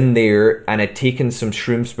I was in there, and I'd taken some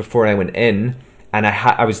shrooms before I went in, and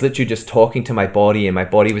I was literally just talking to my body, and my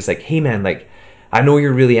body was like, hey man, like, I know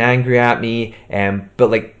you're really angry at me, but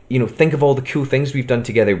like, you know, think of all the cool things we've done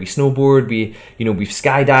together. We snowboard, we've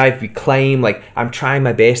skydived, we climb, like, I'm trying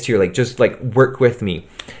my best here, like, just like work with me.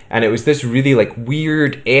 And it was this really like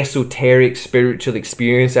weird, esoteric, spiritual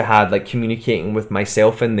experience I had, like communicating with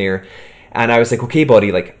myself in there. And I was like, okay,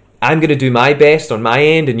 body, like, I'm going to do my best on my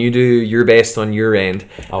end, and you do your best on your end.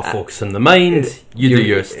 I'll focus on the mind, you do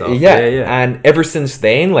your stuff. Yeah. And ever since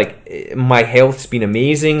then, like, my health's been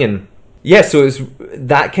amazing. And yeah, so it was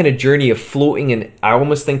that kind of journey of floating. And I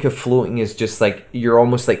almost think of floating as just like, you're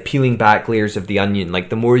almost like peeling back layers of the onion.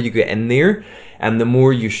 Like, the more you get in there, and the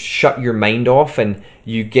more you shut your mind off, and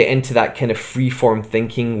you get into that kind of free-form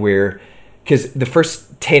thinking where... Because the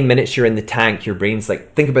first 10 minutes you're in the tank, your brain's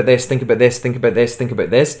like, think about this, think about this, think about this, think about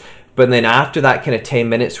this. But then after that kind of 10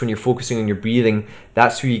 minutes when you're focusing on your breathing,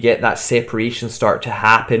 that's where you get that separation start to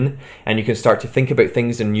happen. And you can start to think about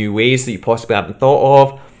things in new ways that you possibly haven't thought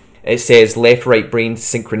of. It says left-right brain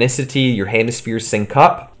synchronicity, your hemispheres sync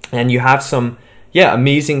up. And you have some,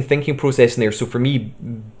 amazing thinking process in there. So for me,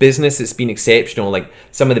 business, it's been exceptional. Like,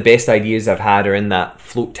 some of the best ideas I've had are in that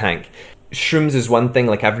float tank. Shrooms is one thing.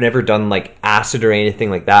 Like, I've never done like acid or anything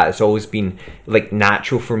like that. It's always been like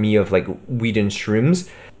natural for me of like weed and shrooms.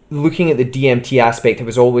 Looking at the DMT aspect, it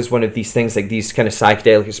was always one of these things, like these kind of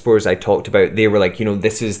psychedelic explorers I talked about. They were like, you know,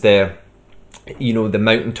 this is the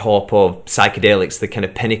mountaintop of psychedelics, the kind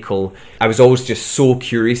of pinnacle. I was always just so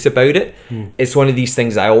curious about it. It's one of these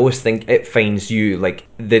things I always think it finds you. Like,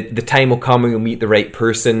 the time will come when you'll meet the right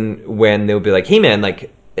person, when they'll be like, hey man,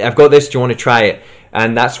 like, I've got this, do you want to try it?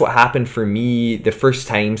 And that's what happened for me the first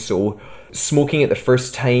time. So smoking it the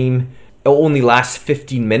first time, it only lasts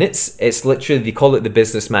 15 minutes. It's literally, they call it the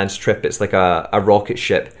businessman's trip. It's like a rocket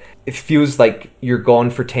ship. It feels like you're gone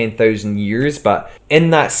for 10,000 years, but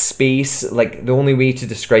in that space, like, the only way to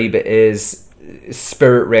describe it is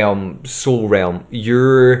spirit realm, soul realm.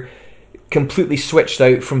 You're completely switched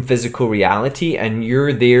out from physical reality, and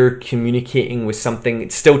you're there communicating with something.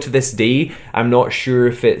 Still to this day, I'm not sure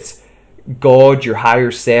if it's God, your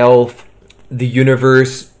higher self, the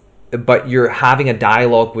universe, but you're having a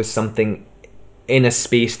dialogue with something in a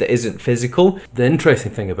space that isn't physical. The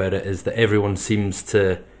interesting thing about it is that everyone seems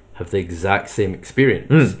to have the exact same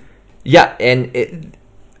experience. Yeah, and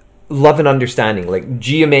love and understanding, like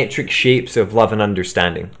geometric shapes of love and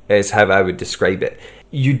understanding is how I would describe it.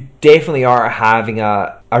 You definitely are having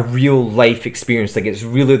a real life experience. Like, it's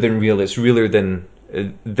realer than real. It's realer than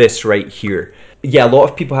this right here. Yeah, a lot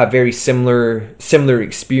of people have very similar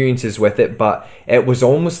experiences with it, but it was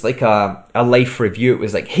almost like a life review. It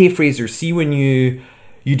was like, hey Fraser, see when you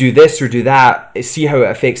do this or do that, see how it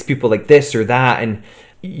affects people like this or that, and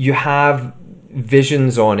you have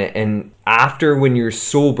visions on it. And after, when you're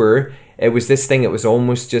sober, it was this thing, it was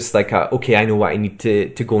almost just like okay, I know what I need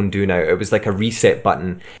to go and do now. It was like a reset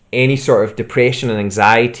button. Any sort of depression and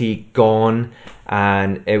anxiety gone,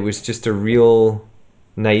 and it was just a real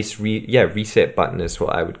nice reset button is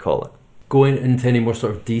what I would call it. Going into any more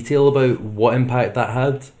sort of detail about what impact that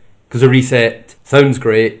had? Because a reset sounds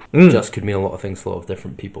great, just could mean a lot of things to a lot of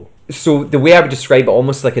different people. So the way I would describe it,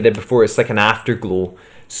 almost like I did before, it's like an afterglow.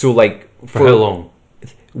 So like for how long?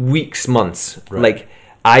 Weeks, months. Right. Like,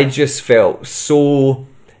 I just felt so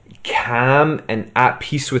calm and at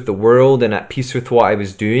peace with the world and at peace with what I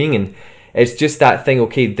was doing. And it's just that thing,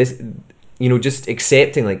 okay, this, just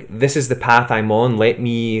accepting, like, this is the path I'm on, let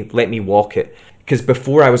me walk it. Because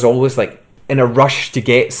before, I was always like in a rush to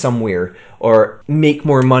get somewhere or make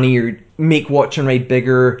more money or make Watch and Ride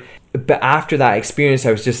bigger. But after that experience,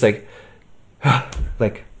 I was just like,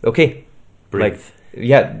 like, okay, breathe.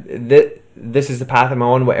 Like, this is the path I'm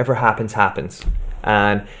on, whatever happens, happens.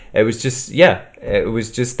 And it was just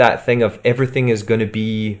that thing of everything is going to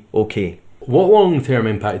be okay. What long-term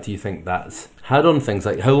impact do you think that's had on things?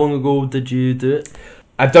 Like, how long ago did you do it?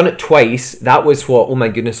 I've done it twice. That was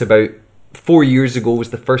about 4 years ago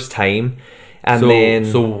was the first time. And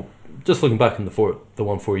so just looking back on the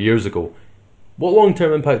one 4 years ago, what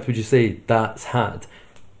long-term impact would you say that's had?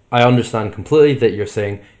 I understand completely that you're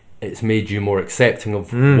saying it's made you more accepting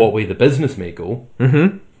of what way the business may go,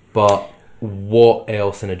 but what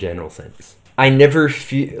else in a general sense? I never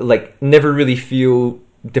really feel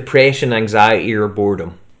depression, anxiety, or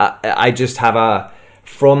boredom. I just have a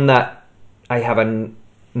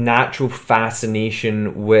natural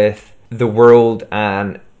fascination with the world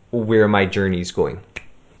and where my journey's going.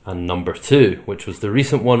 And number 2, which was the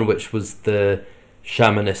recent one, which was the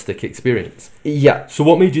shamanistic experience. Yeah. So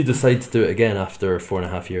what made you decide to do it again after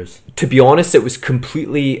 4.5 years? To be honest, it was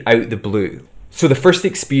completely out the blue. So the first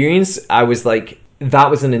experience, I was like, that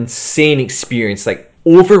was an insane experience, like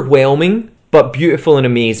overwhelming, but beautiful and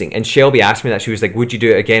amazing. And Shelby asked me that. She was like, would you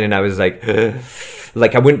do it again? And I was like,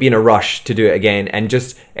 like I wouldn't be in a rush to do it again. And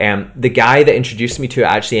just the guy that introduced me to it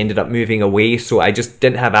actually ended up moving away, so I just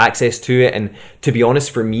didn't have access to it. And to be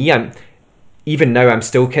honest, for me, even now I'm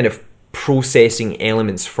still kind of processing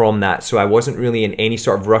elements from that, so I wasn't really in any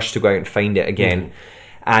sort of rush to go out and find it again.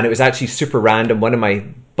 And it was actually super random. One of my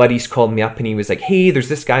buddies called me up and he was like, hey, there's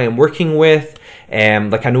this guy I'm working with,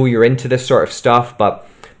 like I know you're into this sort of stuff, but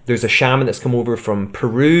there's a shaman that's come over from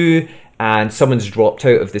Peru and someone's dropped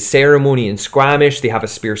out of the ceremony in Squamish. They have a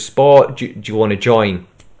spare spot. Do you want to join?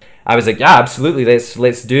 I was like, yeah, absolutely,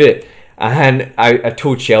 let's do it. And I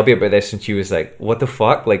told Shelby about this and she was like, what the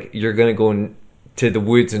fuck, like you're gonna go to the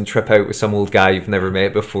woods and trip out with some old guy you've never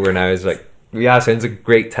met before? And I was like, yeah, sounds like a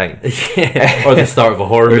great time. Or the start of a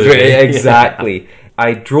horror movie. Exactly.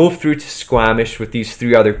 I drove through to Squamish with these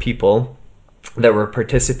 3 other people that were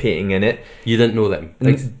participating in it. You didn't know them?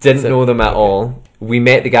 Didn't know them at all. We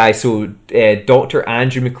met the guy, so Dr.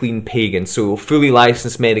 Andrew McLean Pagan, so fully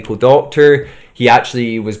licensed medical doctor. He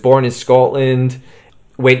actually was born in Scotland,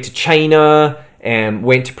 went to China,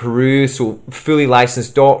 went to Peru, so fully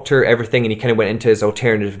licensed doctor, everything, and he kind of went into his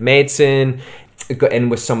alternative medicine, got in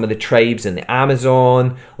with some of the tribes in the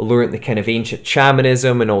Amazon, learned the kind of ancient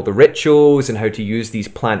shamanism and all the rituals and how to use these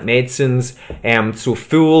plant medicines. So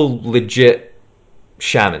full legit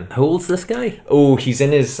shaman. How old's this guy? Oh, he's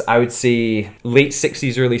in his, I would say, late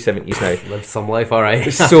 60s, early 70s now. Lived some life, all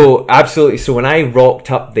right. So, absolutely. So when I rocked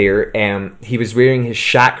up there, he was wearing his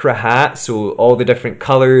chakra hat, so all the different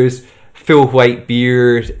colours, full white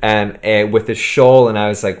beard, and with his shawl, and I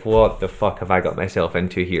was like, what the fuck have I got myself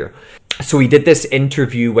into here? So he did this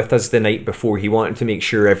interview with us the night before. He wanted to make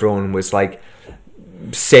sure everyone was like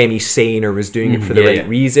semi-sane or was doing it for the right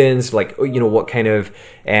reasons, like, you know, what kind of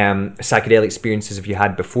psychedelic experiences have you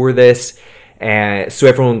had before this, so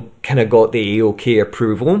everyone kind of got the A-OK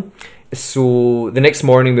approval. So the next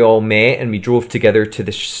morning we all met and we drove together to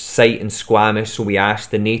the site in Squamish. So we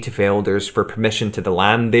asked the native elders for permission to the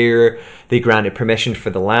land there. They granted permission for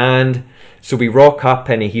the land. So we rock up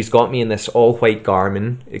and he's got me in this all white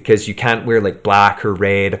garment because you can't wear like black or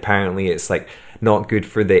red. Apparently it's like not good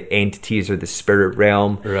for the entities or the spirit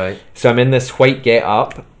realm. Right. So I'm in this white get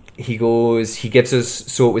up. He gives us,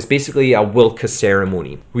 so it was basically a Wilca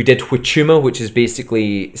ceremony. We did Huachuma, which is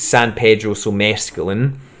basically San Pedro, so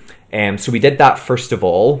mescaline. So we did that first of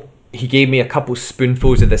all. He gave me a couple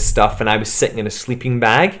spoonfuls of this stuff and I was sitting in a sleeping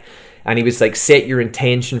bag. And he was like, set your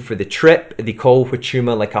intention for the trip. They call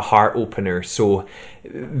Huachuma like a heart opener. So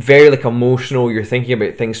very like emotional. You're thinking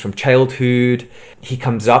about things from childhood. He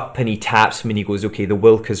comes up and he taps me and he goes, okay, the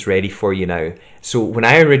Wilca's ready for you now. So when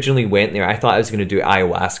I originally went there, I thought I was going to do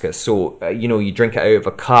ayahuasca. So, you know, you drink it out of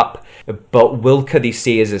a cup. But Wilca, they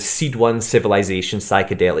say, is a seed one civilization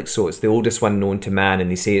psychedelic. So it's the oldest one known to man. And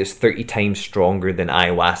they say it's 30 times stronger than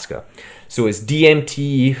ayahuasca. So it's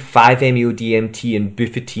DMT, 5-MeO-DMT, and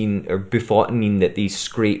bufotenine that they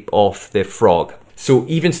scrape off the frog. So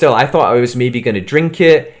even still, I thought I was maybe going to drink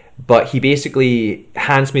it, but he basically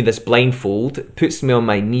hands me this blindfold, puts me on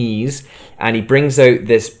my knees, and he brings out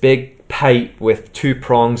this big pipe with 2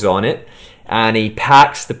 prongs on it, and he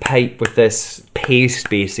packs the pipe with this paste,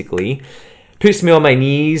 basically, puts me on my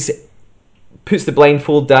knees, puts the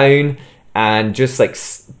blindfold down, and just like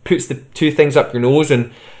puts the 2 things up your nose,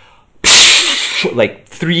 and like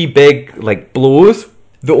 3 big like blows.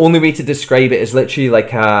 The only way to describe it is literally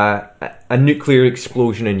like a nuclear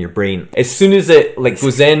explosion in your brain. As soon as it like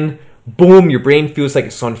goes in, boom, your brain feels like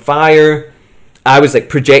it's on fire. I was like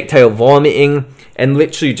projectile vomiting and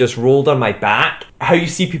literally just rolled on my back. How you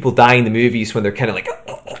see people die in the movies when they're kind of like,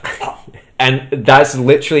 and that's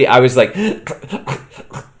literally, I was like,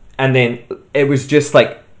 and then it was just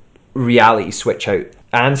like reality switch out.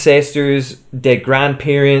 Ancestors, dead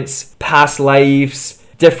grandparents, past lives,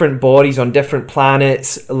 different bodies on different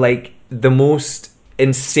planets, like the most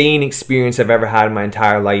insane experience I've ever had in my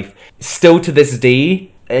entire life. Still to this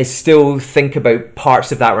day, I still think about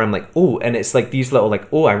parts of that where I'm like, oh, and it's like these little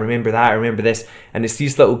like, oh, I remember that, I remember this, and it's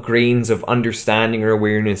these little grains of understanding or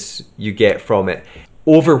awareness you get from it.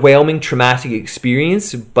 Overwhelming traumatic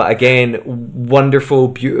experience, but again, wonderful,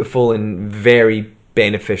 beautiful, and very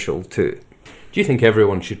beneficial too. Do you think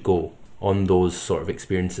everyone should go on those sort of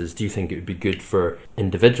experiences? Do you think it would be good for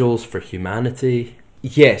individuals, for humanity?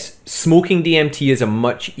 Yes, smoking DMT is a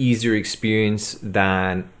much easier experience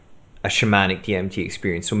than a shamanic DMT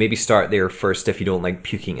experience. So maybe start there first if you don't like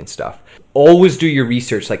puking and stuff. Always do your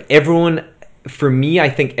research. Like everyone, for me, I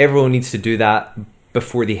think everyone needs to do that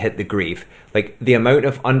before they hit the grave. Like the amount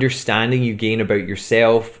of understanding you gain about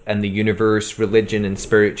yourself and the universe, religion and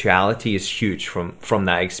spirituality is huge from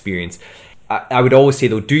that experience. I would always say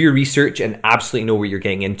though, do your research and absolutely know what you're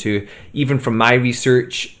getting into. Even from my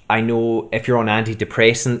research, I know if you're on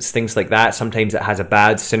antidepressants, things like that, sometimes it has a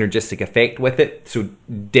bad synergistic effect with it. So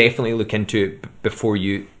definitely look into it before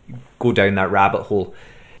you go down that rabbit hole.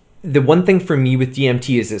 The one thing for me with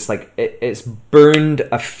DMT is it's like it's burned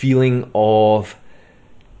a feeling of,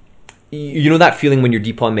 you know, that feeling when you're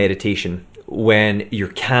deep on meditation, when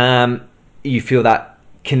you're calm, you feel that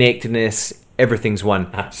connectedness, everything's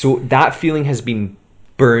one. So that feeling has been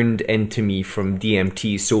burned into me from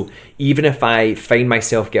DMT. So even if I find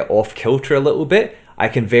myself get off kilter a little bit, I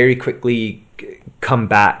can very quickly come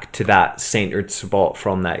back to that centered spot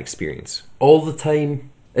from that experience. All the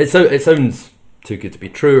time? It sounds too good to be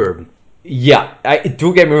true. Or... Yeah,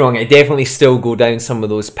 don't get me wrong, I definitely still go down some of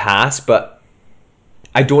those paths, but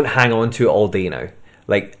I don't hang on to it all day now.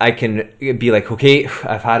 Like I can be like, okay,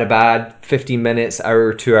 I've had a bad 15 minutes,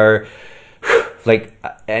 hour, 2 hour, like,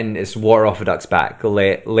 and it's water off a duck's back.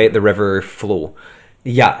 Let the river flow.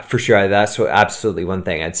 Yeah, for sure. That's absolutely one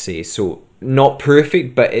thing I'd say. So not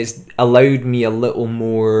perfect, but it's allowed me a little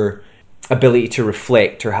more ability to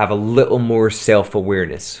reflect or have a little more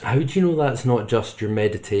self-awareness. How do you know that's not just your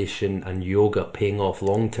meditation and yoga paying off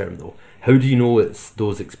long term though? How do you know it's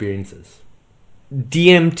those experiences?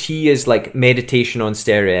 DMT is like meditation on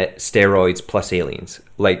steroids plus aliens.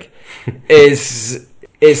 Like,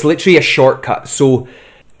 it's literally a shortcut. So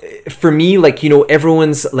for me, like, you know,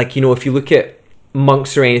 everyone's like, you know, if you look at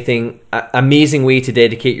monks or anything, amazing way to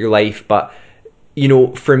dedicate your life. But, you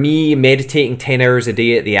know, for me, meditating 10 hours a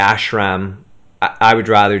day at the ashram, I would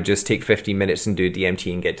rather just take 15 minutes and do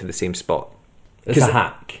DMT and get to the same spot. It's a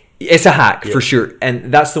hack. It's a hack, for sure.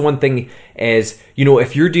 And that's the one thing is, you know,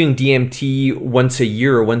 if you're doing DMT once a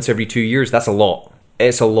year or once every 2 years, that's a lot.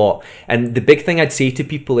 It's a lot. And the big thing I'd say to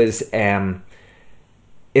people is,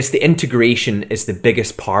 it's the integration is the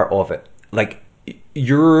biggest part of it. Like,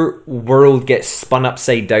 your world gets spun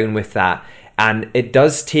upside down with that. And it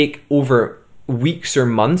does take over weeks or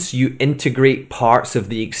months. You integrate parts of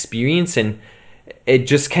the experience and it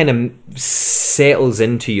just kind of settles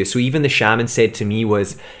into you. So even the shaman said to me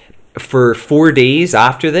was, for 4 days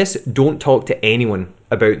after this, don't talk to anyone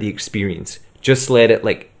about the experience. Just let it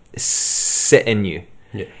like sit in you.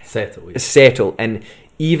 Yeah, settle. Yeah. Settle. And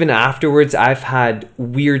even afterwards, I've had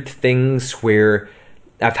weird things where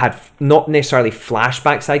I've had not necessarily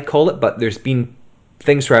flashbacks, I'd call it, but there's been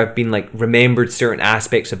things where I've been like remembered certain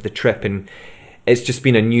aspects of the trip, and it's just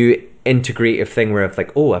been a new integrative thing where I've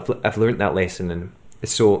like, oh, I've learned that lesson. And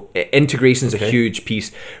so integration is a huge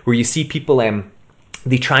piece where you see people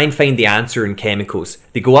they try and find the answer in chemicals.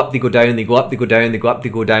 They go up, they go down, they go up, they go down, they go up, they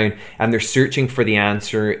go down, and they're searching for the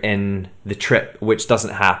answer in the trip, which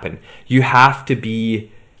doesn't happen. You have to be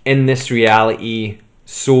in this reality,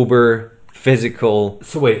 sober, physical.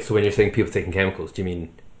 So wait, so when you're saying people taking chemicals, do you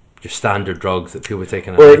mean your standard drugs that people are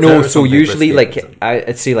taking? Or no, so usually like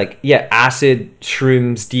I'd say like, yeah, acid,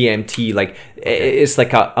 shrooms, DMT, like it's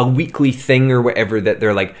like a weekly thing or whatever that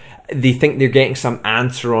they're like, they think they're getting some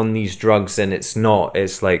answer on these drugs and it's not.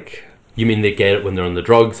 It's like... You mean they get it when they're on the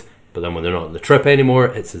drugs, but then when they're not on the trip anymore,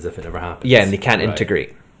 it's as if it never happened. Yeah, and they can't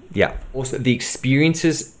integrate. Yeah. Also, the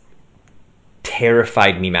experiences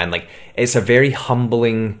terrified me, man. Like, it's a very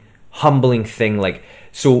humbling thing. Like,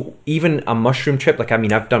 so even a mushroom trip, like, I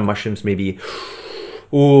mean, I've done mushrooms maybe,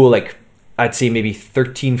 like, I'd say maybe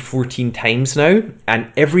 13, 14 times now.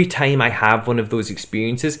 And every time I have one of those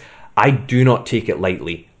experiences, I do not take it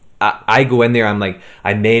lightly. I go in there, I'm like,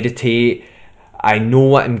 I meditate, I know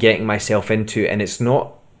what I'm getting myself into, and it's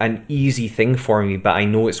not an easy thing for me, but I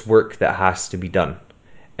know it's work that has to be done.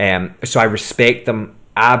 So I respect them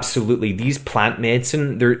absolutely. These plant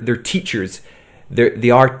medicine, they're teachers.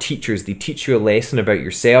 They are teachers. They teach you a lesson about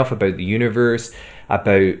yourself, about the universe,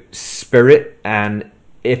 about spirit, and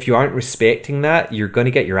if you aren't respecting that, you're going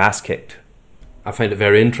to get your ass kicked. I find it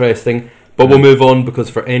very interesting. But we'll move on, because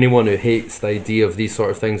for anyone who hates the idea of these sort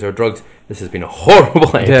of things or drugs, this has been a horrible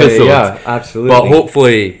episode. Yeah, absolutely. But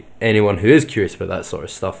hopefully anyone who is curious about that sort of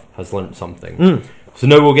stuff has learnt something. So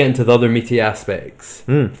now we'll get into the other meaty aspects.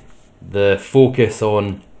 The focus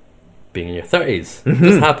on being in your 30s.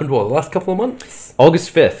 Just happened, the last couple of months?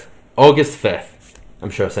 August 5th. August 5th. I'm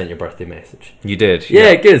sure I sent you a birthday message. You did.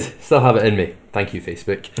 Yeah, good. Still have it in me. Thank you,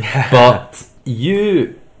 Facebook. But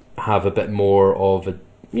you have a bit more of a...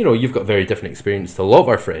 You know, you've got a very different experience to a lot of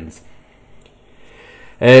our friends.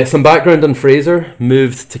 Some background on Fraser.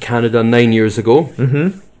 Moved to Canada 9 years ago.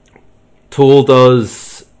 Mm-hmm. Told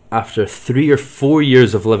us after 3 or 4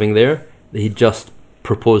 years of living there that he just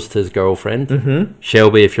proposed to his girlfriend. Mm-hmm.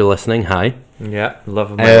 Shelby, if you're listening, hi. Yeah,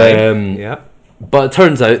 love of my life. Yeah. But it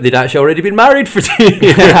turns out they'd actually already been married for 2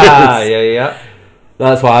 years. yeah.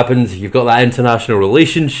 That's what happens. You've got that international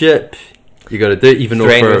relationship. You got to do it, even though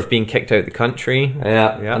Threatened for with being kicked out of the country.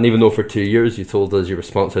 yeah, and even though for 2 years you told us you were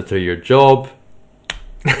sponsored through your job.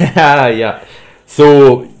 Yeah.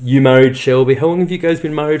 So you married Shelby. How long have you guys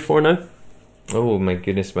been married for now? Oh my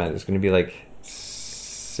goodness, man! It's going to be like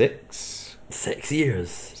 6 years,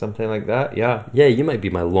 something like that. Yeah. Yeah, you might be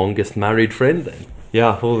my longest married friend then.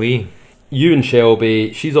 Yeah. Holy. You and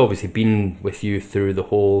Shelby, she's obviously been with you through the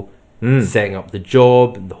whole setting up the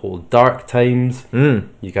job, the whole dark times.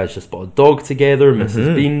 You guys just bought a dog together,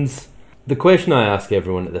 Mrs. Beans. The question I ask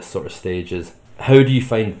everyone at this sort of stage is, how do you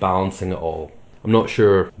find balancing it all? I'm not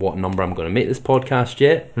sure what number I'm going to make this podcast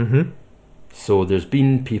yet. Mm-hmm. So there's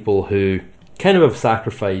been people who kind of have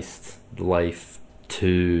sacrificed life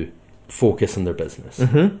to focus on their business.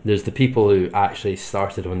 Mm-hmm. There's the people who actually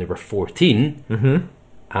started when they were 14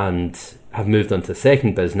 and have moved on to a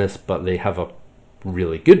second business, but they have a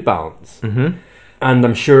really good balance. Mm-hmm. And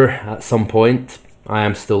I'm sure at some point I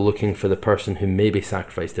am still looking for the person who maybe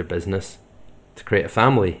sacrificed their business to create a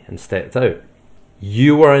family and stepped out.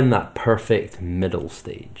 You are in that perfect middle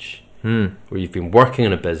stage where you've been working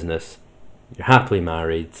in a business, you're happily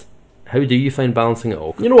married. How do you find balancing it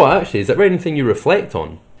all? You know what, actually, is there anything you reflect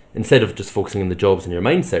on? Instead of just focusing on the jobs in your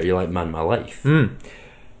mindset, you're like, man, my life.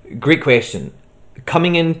 Great question.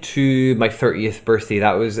 Coming into my 30th birthday,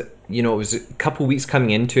 that was, it was a couple weeks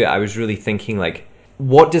coming into it, I was really thinking, like,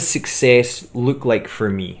 what does success look like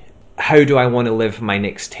for me? How do I want to live my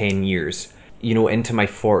next 10 years, into my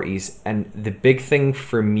 40s? And the big thing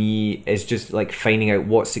for me is just, like, finding out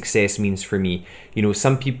what success means for me.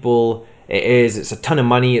 Some people, it's a ton of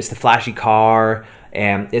money, it's the flashy car,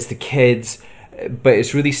 it's the kids, but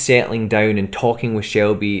it's really settling down and talking with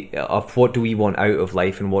Shelby of what do we want out of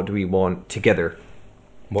life and what do we want together.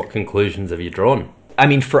 What conclusions have you drawn? I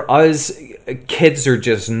mean, for us, kids are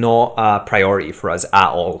just not a priority for us at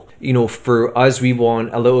all. For us, we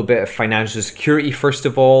want a little bit of financial security, first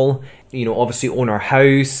of all, obviously own our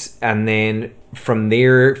house. And then from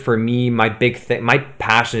there, for me, my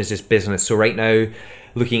passion is just business. So right now,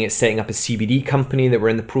 looking at setting up a CBD company that we're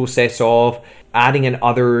in the process of, adding in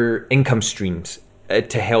other income streams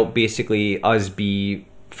to help basically us be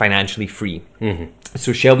financially free.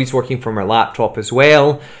 So Shelby's working from her laptop as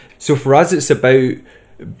well. So for us, it's about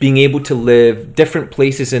being able to live different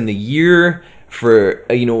places in the year for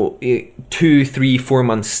 2, 3, 4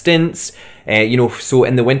 month stints. So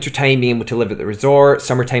in the wintertime, being able to live at the resort.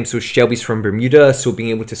 Summertime, so Shelby's from Bermuda, so being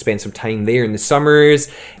able to spend some time there in the summers.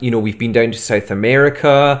 We've been down to South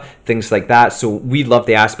America, things like that. So we love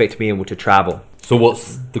the aspect of being able to travel. So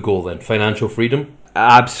what's the goal then? Financial freedom?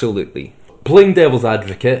 Absolutely. Playing devil's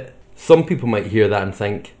advocate, some people might hear that and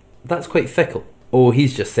think, that's quite fickle. Oh,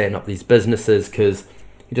 he's just setting up these businesses because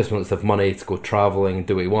he just wants to have money to go travelling and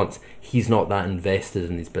do what he wants. He's not that invested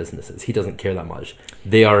in these businesses. He doesn't care that much.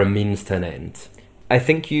 They are a means to an end. I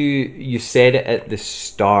think you said it at the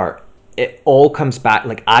start. It all comes back.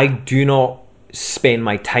 Like, I do not spend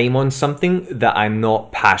my time on something that I'm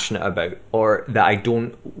not passionate about or that I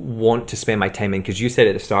don't want to spend my time in. Because you said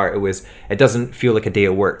at the start, it doesn't feel like a day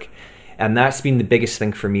of work. And that's been the biggest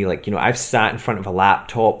thing for me. Like, I've sat in front of a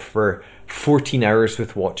laptop for 14 hours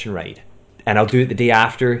with Watch and Ride. And I'll do it the day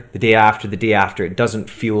after, the day after, the day after. It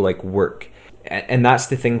doesn't feel like work. And that's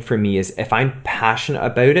the thing for me is if I'm passionate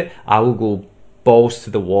about it, I will go balls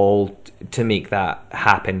to the wall to make that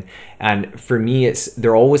happen. And for me,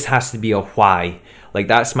 there always has to be a why. Like,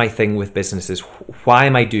 that's my thing with businesses. Why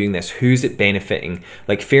am I doing this? Who's it benefiting?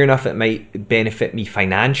 Like, fair enough, it might benefit me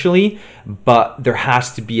financially, but there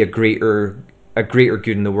has to be a greater good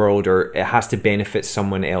in the world, or it has to benefit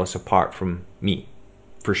someone else apart from me,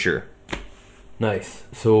 for sure. Nice.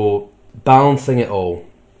 So balancing it all,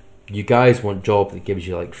 you guys want a job that gives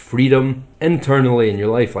you like freedom internally in your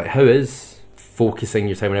life. Like, how is focusing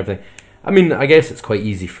your time on everything? I mean, I guess it's quite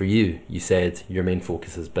easy for you. You said your main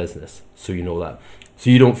focus is business, so you know that. So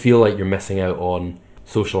you don't feel like you're missing out on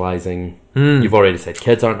socializing. You've already said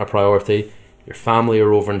kids aren't a priority. Your family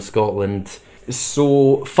are over in Scotland.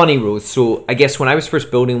 So, funny, Rose. So, I guess when I was first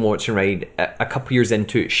building Watch and Ride, a couple years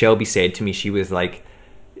into it, Shelby said to me, she was like,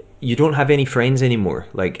 you don't have any friends anymore.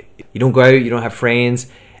 Like, you don't go out, you don't have friends.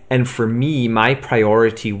 And for me, my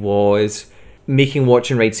priority was making Watch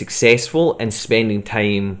and Ride successful and spending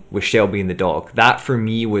time with Shelby and the dog. That for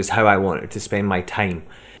me was how I wanted to spend my time.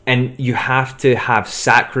 And you have to have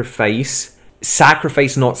sacrifice,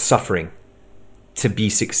 not suffering, to be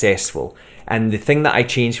successful. And the thing that I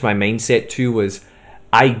changed my mindset to was,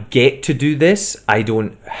 I get to do this, I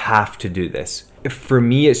don't have to do this. For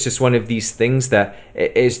me, it's just one of these things that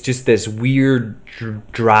it's just this weird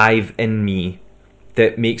drive in me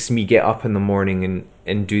that makes me get up in the morning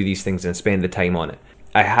and do these things and spend the time on it.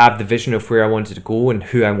 I have the vision of where I wanted to go and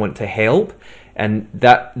who I want to help, and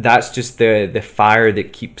that's just the fire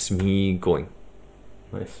that keeps me going.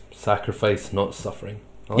 Nice. Sacrifice, not suffering.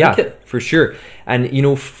 I like it. For sure. And you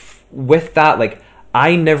know, with that, like,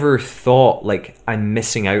 I never thought like I'm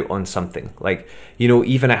missing out on something. Like, you know,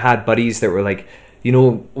 even I had buddies that were like, you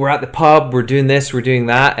know, we're at the pub, we're doing this, we're doing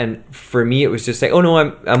that, and for me it was just like, oh no,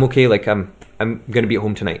 I'm okay, like I'm gonna be at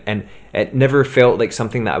home tonight. And it never felt like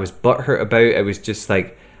something that I was butthurt about. It was just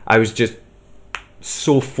like, I was just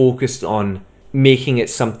so focused on making it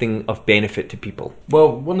something of benefit to people. Well,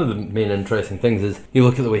 one of the main interesting things is you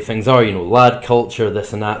look at the way things are, you know, lad culture,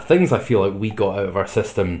 this and that, things I feel like we got out of our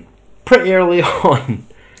system pretty early on.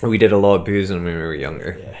 We did a lot of boozing when we were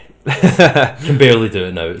younger. Yeah. Can barely do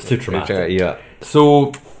it now, it's too traumatic. Yeah.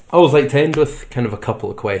 So I always like to end with kind of a couple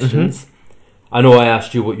of questions. I know I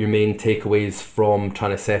asked you what your main takeaways from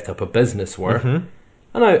trying to set up a business were.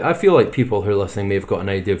 And I feel like people who are listening may have got an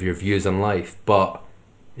idea of your views on life, but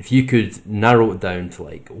if you could narrow it down to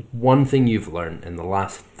like one thing you've learned in the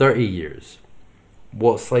last 30 years,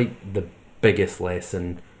 what's like the biggest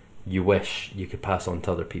lesson you wish you could pass on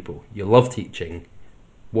to other people? You love teaching.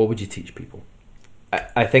 What would you teach people?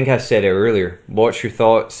 I think I said it earlier. Watch your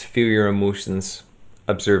thoughts, feel your emotions,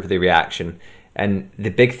 observe the reaction. And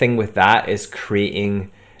the big thing with that is creating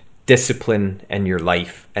discipline in your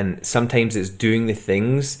life. And sometimes it's doing the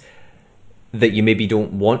things that you maybe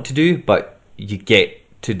don't want to do, but you get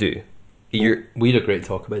to do. We had a great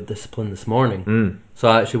talk about discipline this morning. So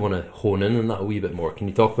I actually want to hone in on that a wee bit more. Can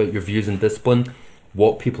you talk about your views on discipline,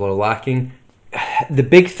 what people are lacking? The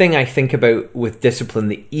big thing I think about with discipline,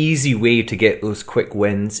 the easy way to get those quick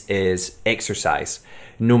wins is exercise.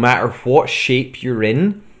 No matter what shape you're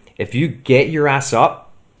in, if you get your ass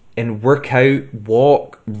up and work out,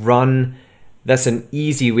 walk, run, that's an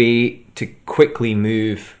easy way to quickly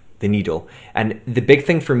move the needle. And the big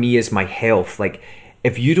thing for me is my health. Like,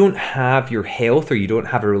 if you don't have your health or you don't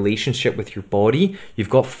have a relationship with your body, you've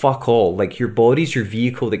got fuck all. Like, your body's your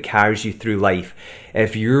vehicle that carries you through life.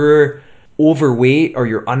 If you're overweight or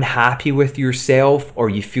you're unhappy with yourself or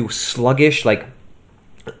you feel sluggish, like,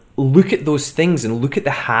 look at those things and look at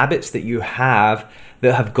the habits that you have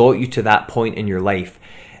that have got you to that point in your life,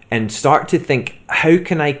 and start to think, how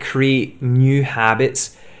can I create new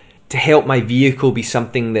habits to help my vehicle be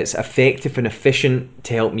something that's effective and efficient,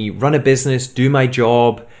 to help me run a business, do my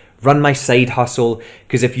job, run my side hustle?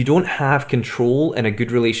 Because if you don't have control and a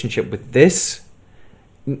good relationship with this,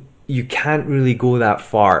 you can't really go that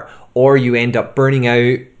far, or you end up burning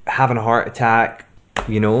out, having a heart attack.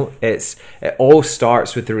 You know, it all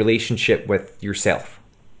starts with the relationship with yourself.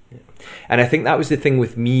 And I think that was the thing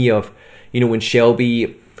with me of, you know, when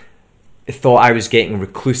Shelby thought I was getting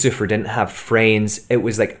reclusive or didn't have friends, it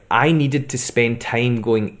was like I needed to spend time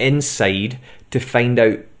going inside to find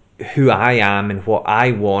out who I am and what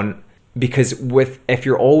I want. Because if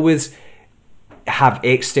you're always have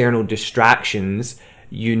external distractions,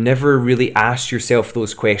 you never really ask yourself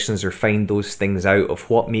those questions or find those things out of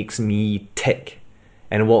what makes me tick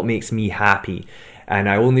and what makes me happy. And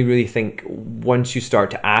I only really think once you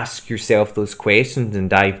start to ask yourself those questions and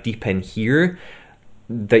dive deep in here,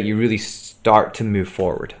 that you really start to move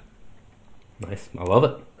forward. Nice. I love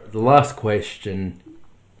it. The last question,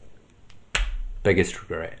 biggest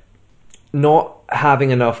regret? Not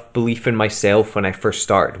having enough belief in myself when I first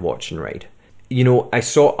started Watch and Ride. You know, I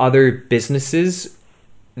saw other businesses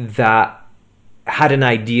that had an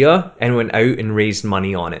idea and went out and raised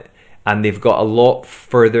money on it. And they've got a lot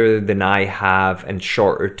further than I have in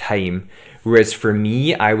shorter time. Whereas for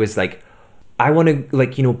me, I was like, I want to,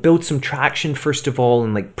 like, you know, build some traction first of all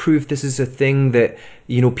and like prove this is a thing that,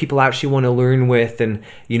 you know, people actually want to learn with. And,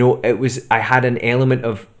 you know, I had an element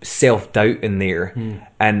of self-doubt in there.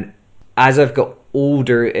 And as I've got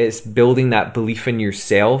older, it's building that belief in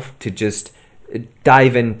yourself to just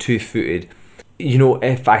dive in two-footed. You know,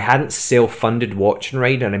 if I hadn't self-funded Watch and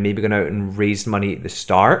Ride and I maybe gone out and raised money at the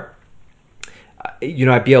start, you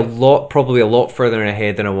know, I'd be probably a lot further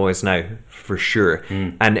ahead than I was now, for sure.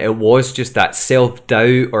 And it was just that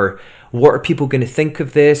self-doubt or what are people going to think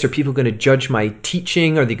of this? Are people going to judge my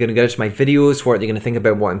teaching? Are they going to judge my videos? What are they going to think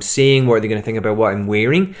about what I'm saying? What are they going to think about what I'm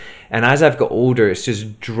wearing? And as I've got older, it's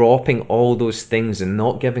just dropping all those things and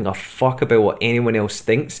not giving a fuck about what anyone else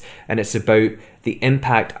thinks. And it's about the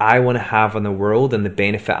impact I want to have on the world and the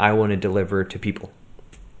benefit I want to deliver to people.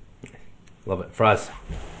 Love it. Fraz,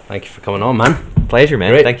 thank you for coming on, man. Pleasure,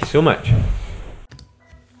 man. Great. Thank you so much.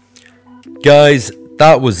 Guys,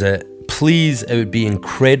 that was it. Please, it would be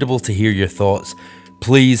incredible to hear your thoughts.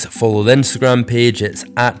 Please follow the Instagram page. It's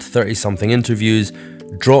at 30something interviews.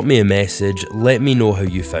 Drop me a message. Let me know how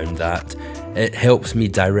you found that. It helps me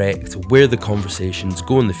direct where the conversations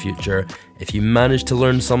go in the future. If you manage to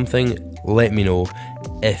learn something, let me know.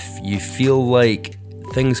 If you feel like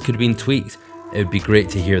things could have been tweaked, it would be great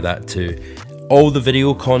to hear that too. All the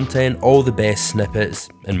video content, all the best snippets,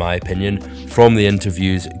 in my opinion, from the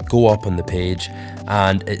interviews go up on the page,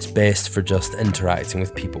 and it's best for just interacting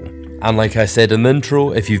with people. And like I said in the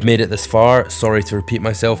intro, if you've made it this far, sorry to repeat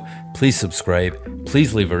myself, please subscribe,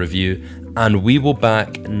 please leave a review, and we will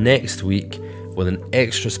back next week with an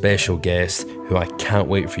extra special guest who I can't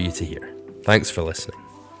wait for you to hear. Thanks for listening.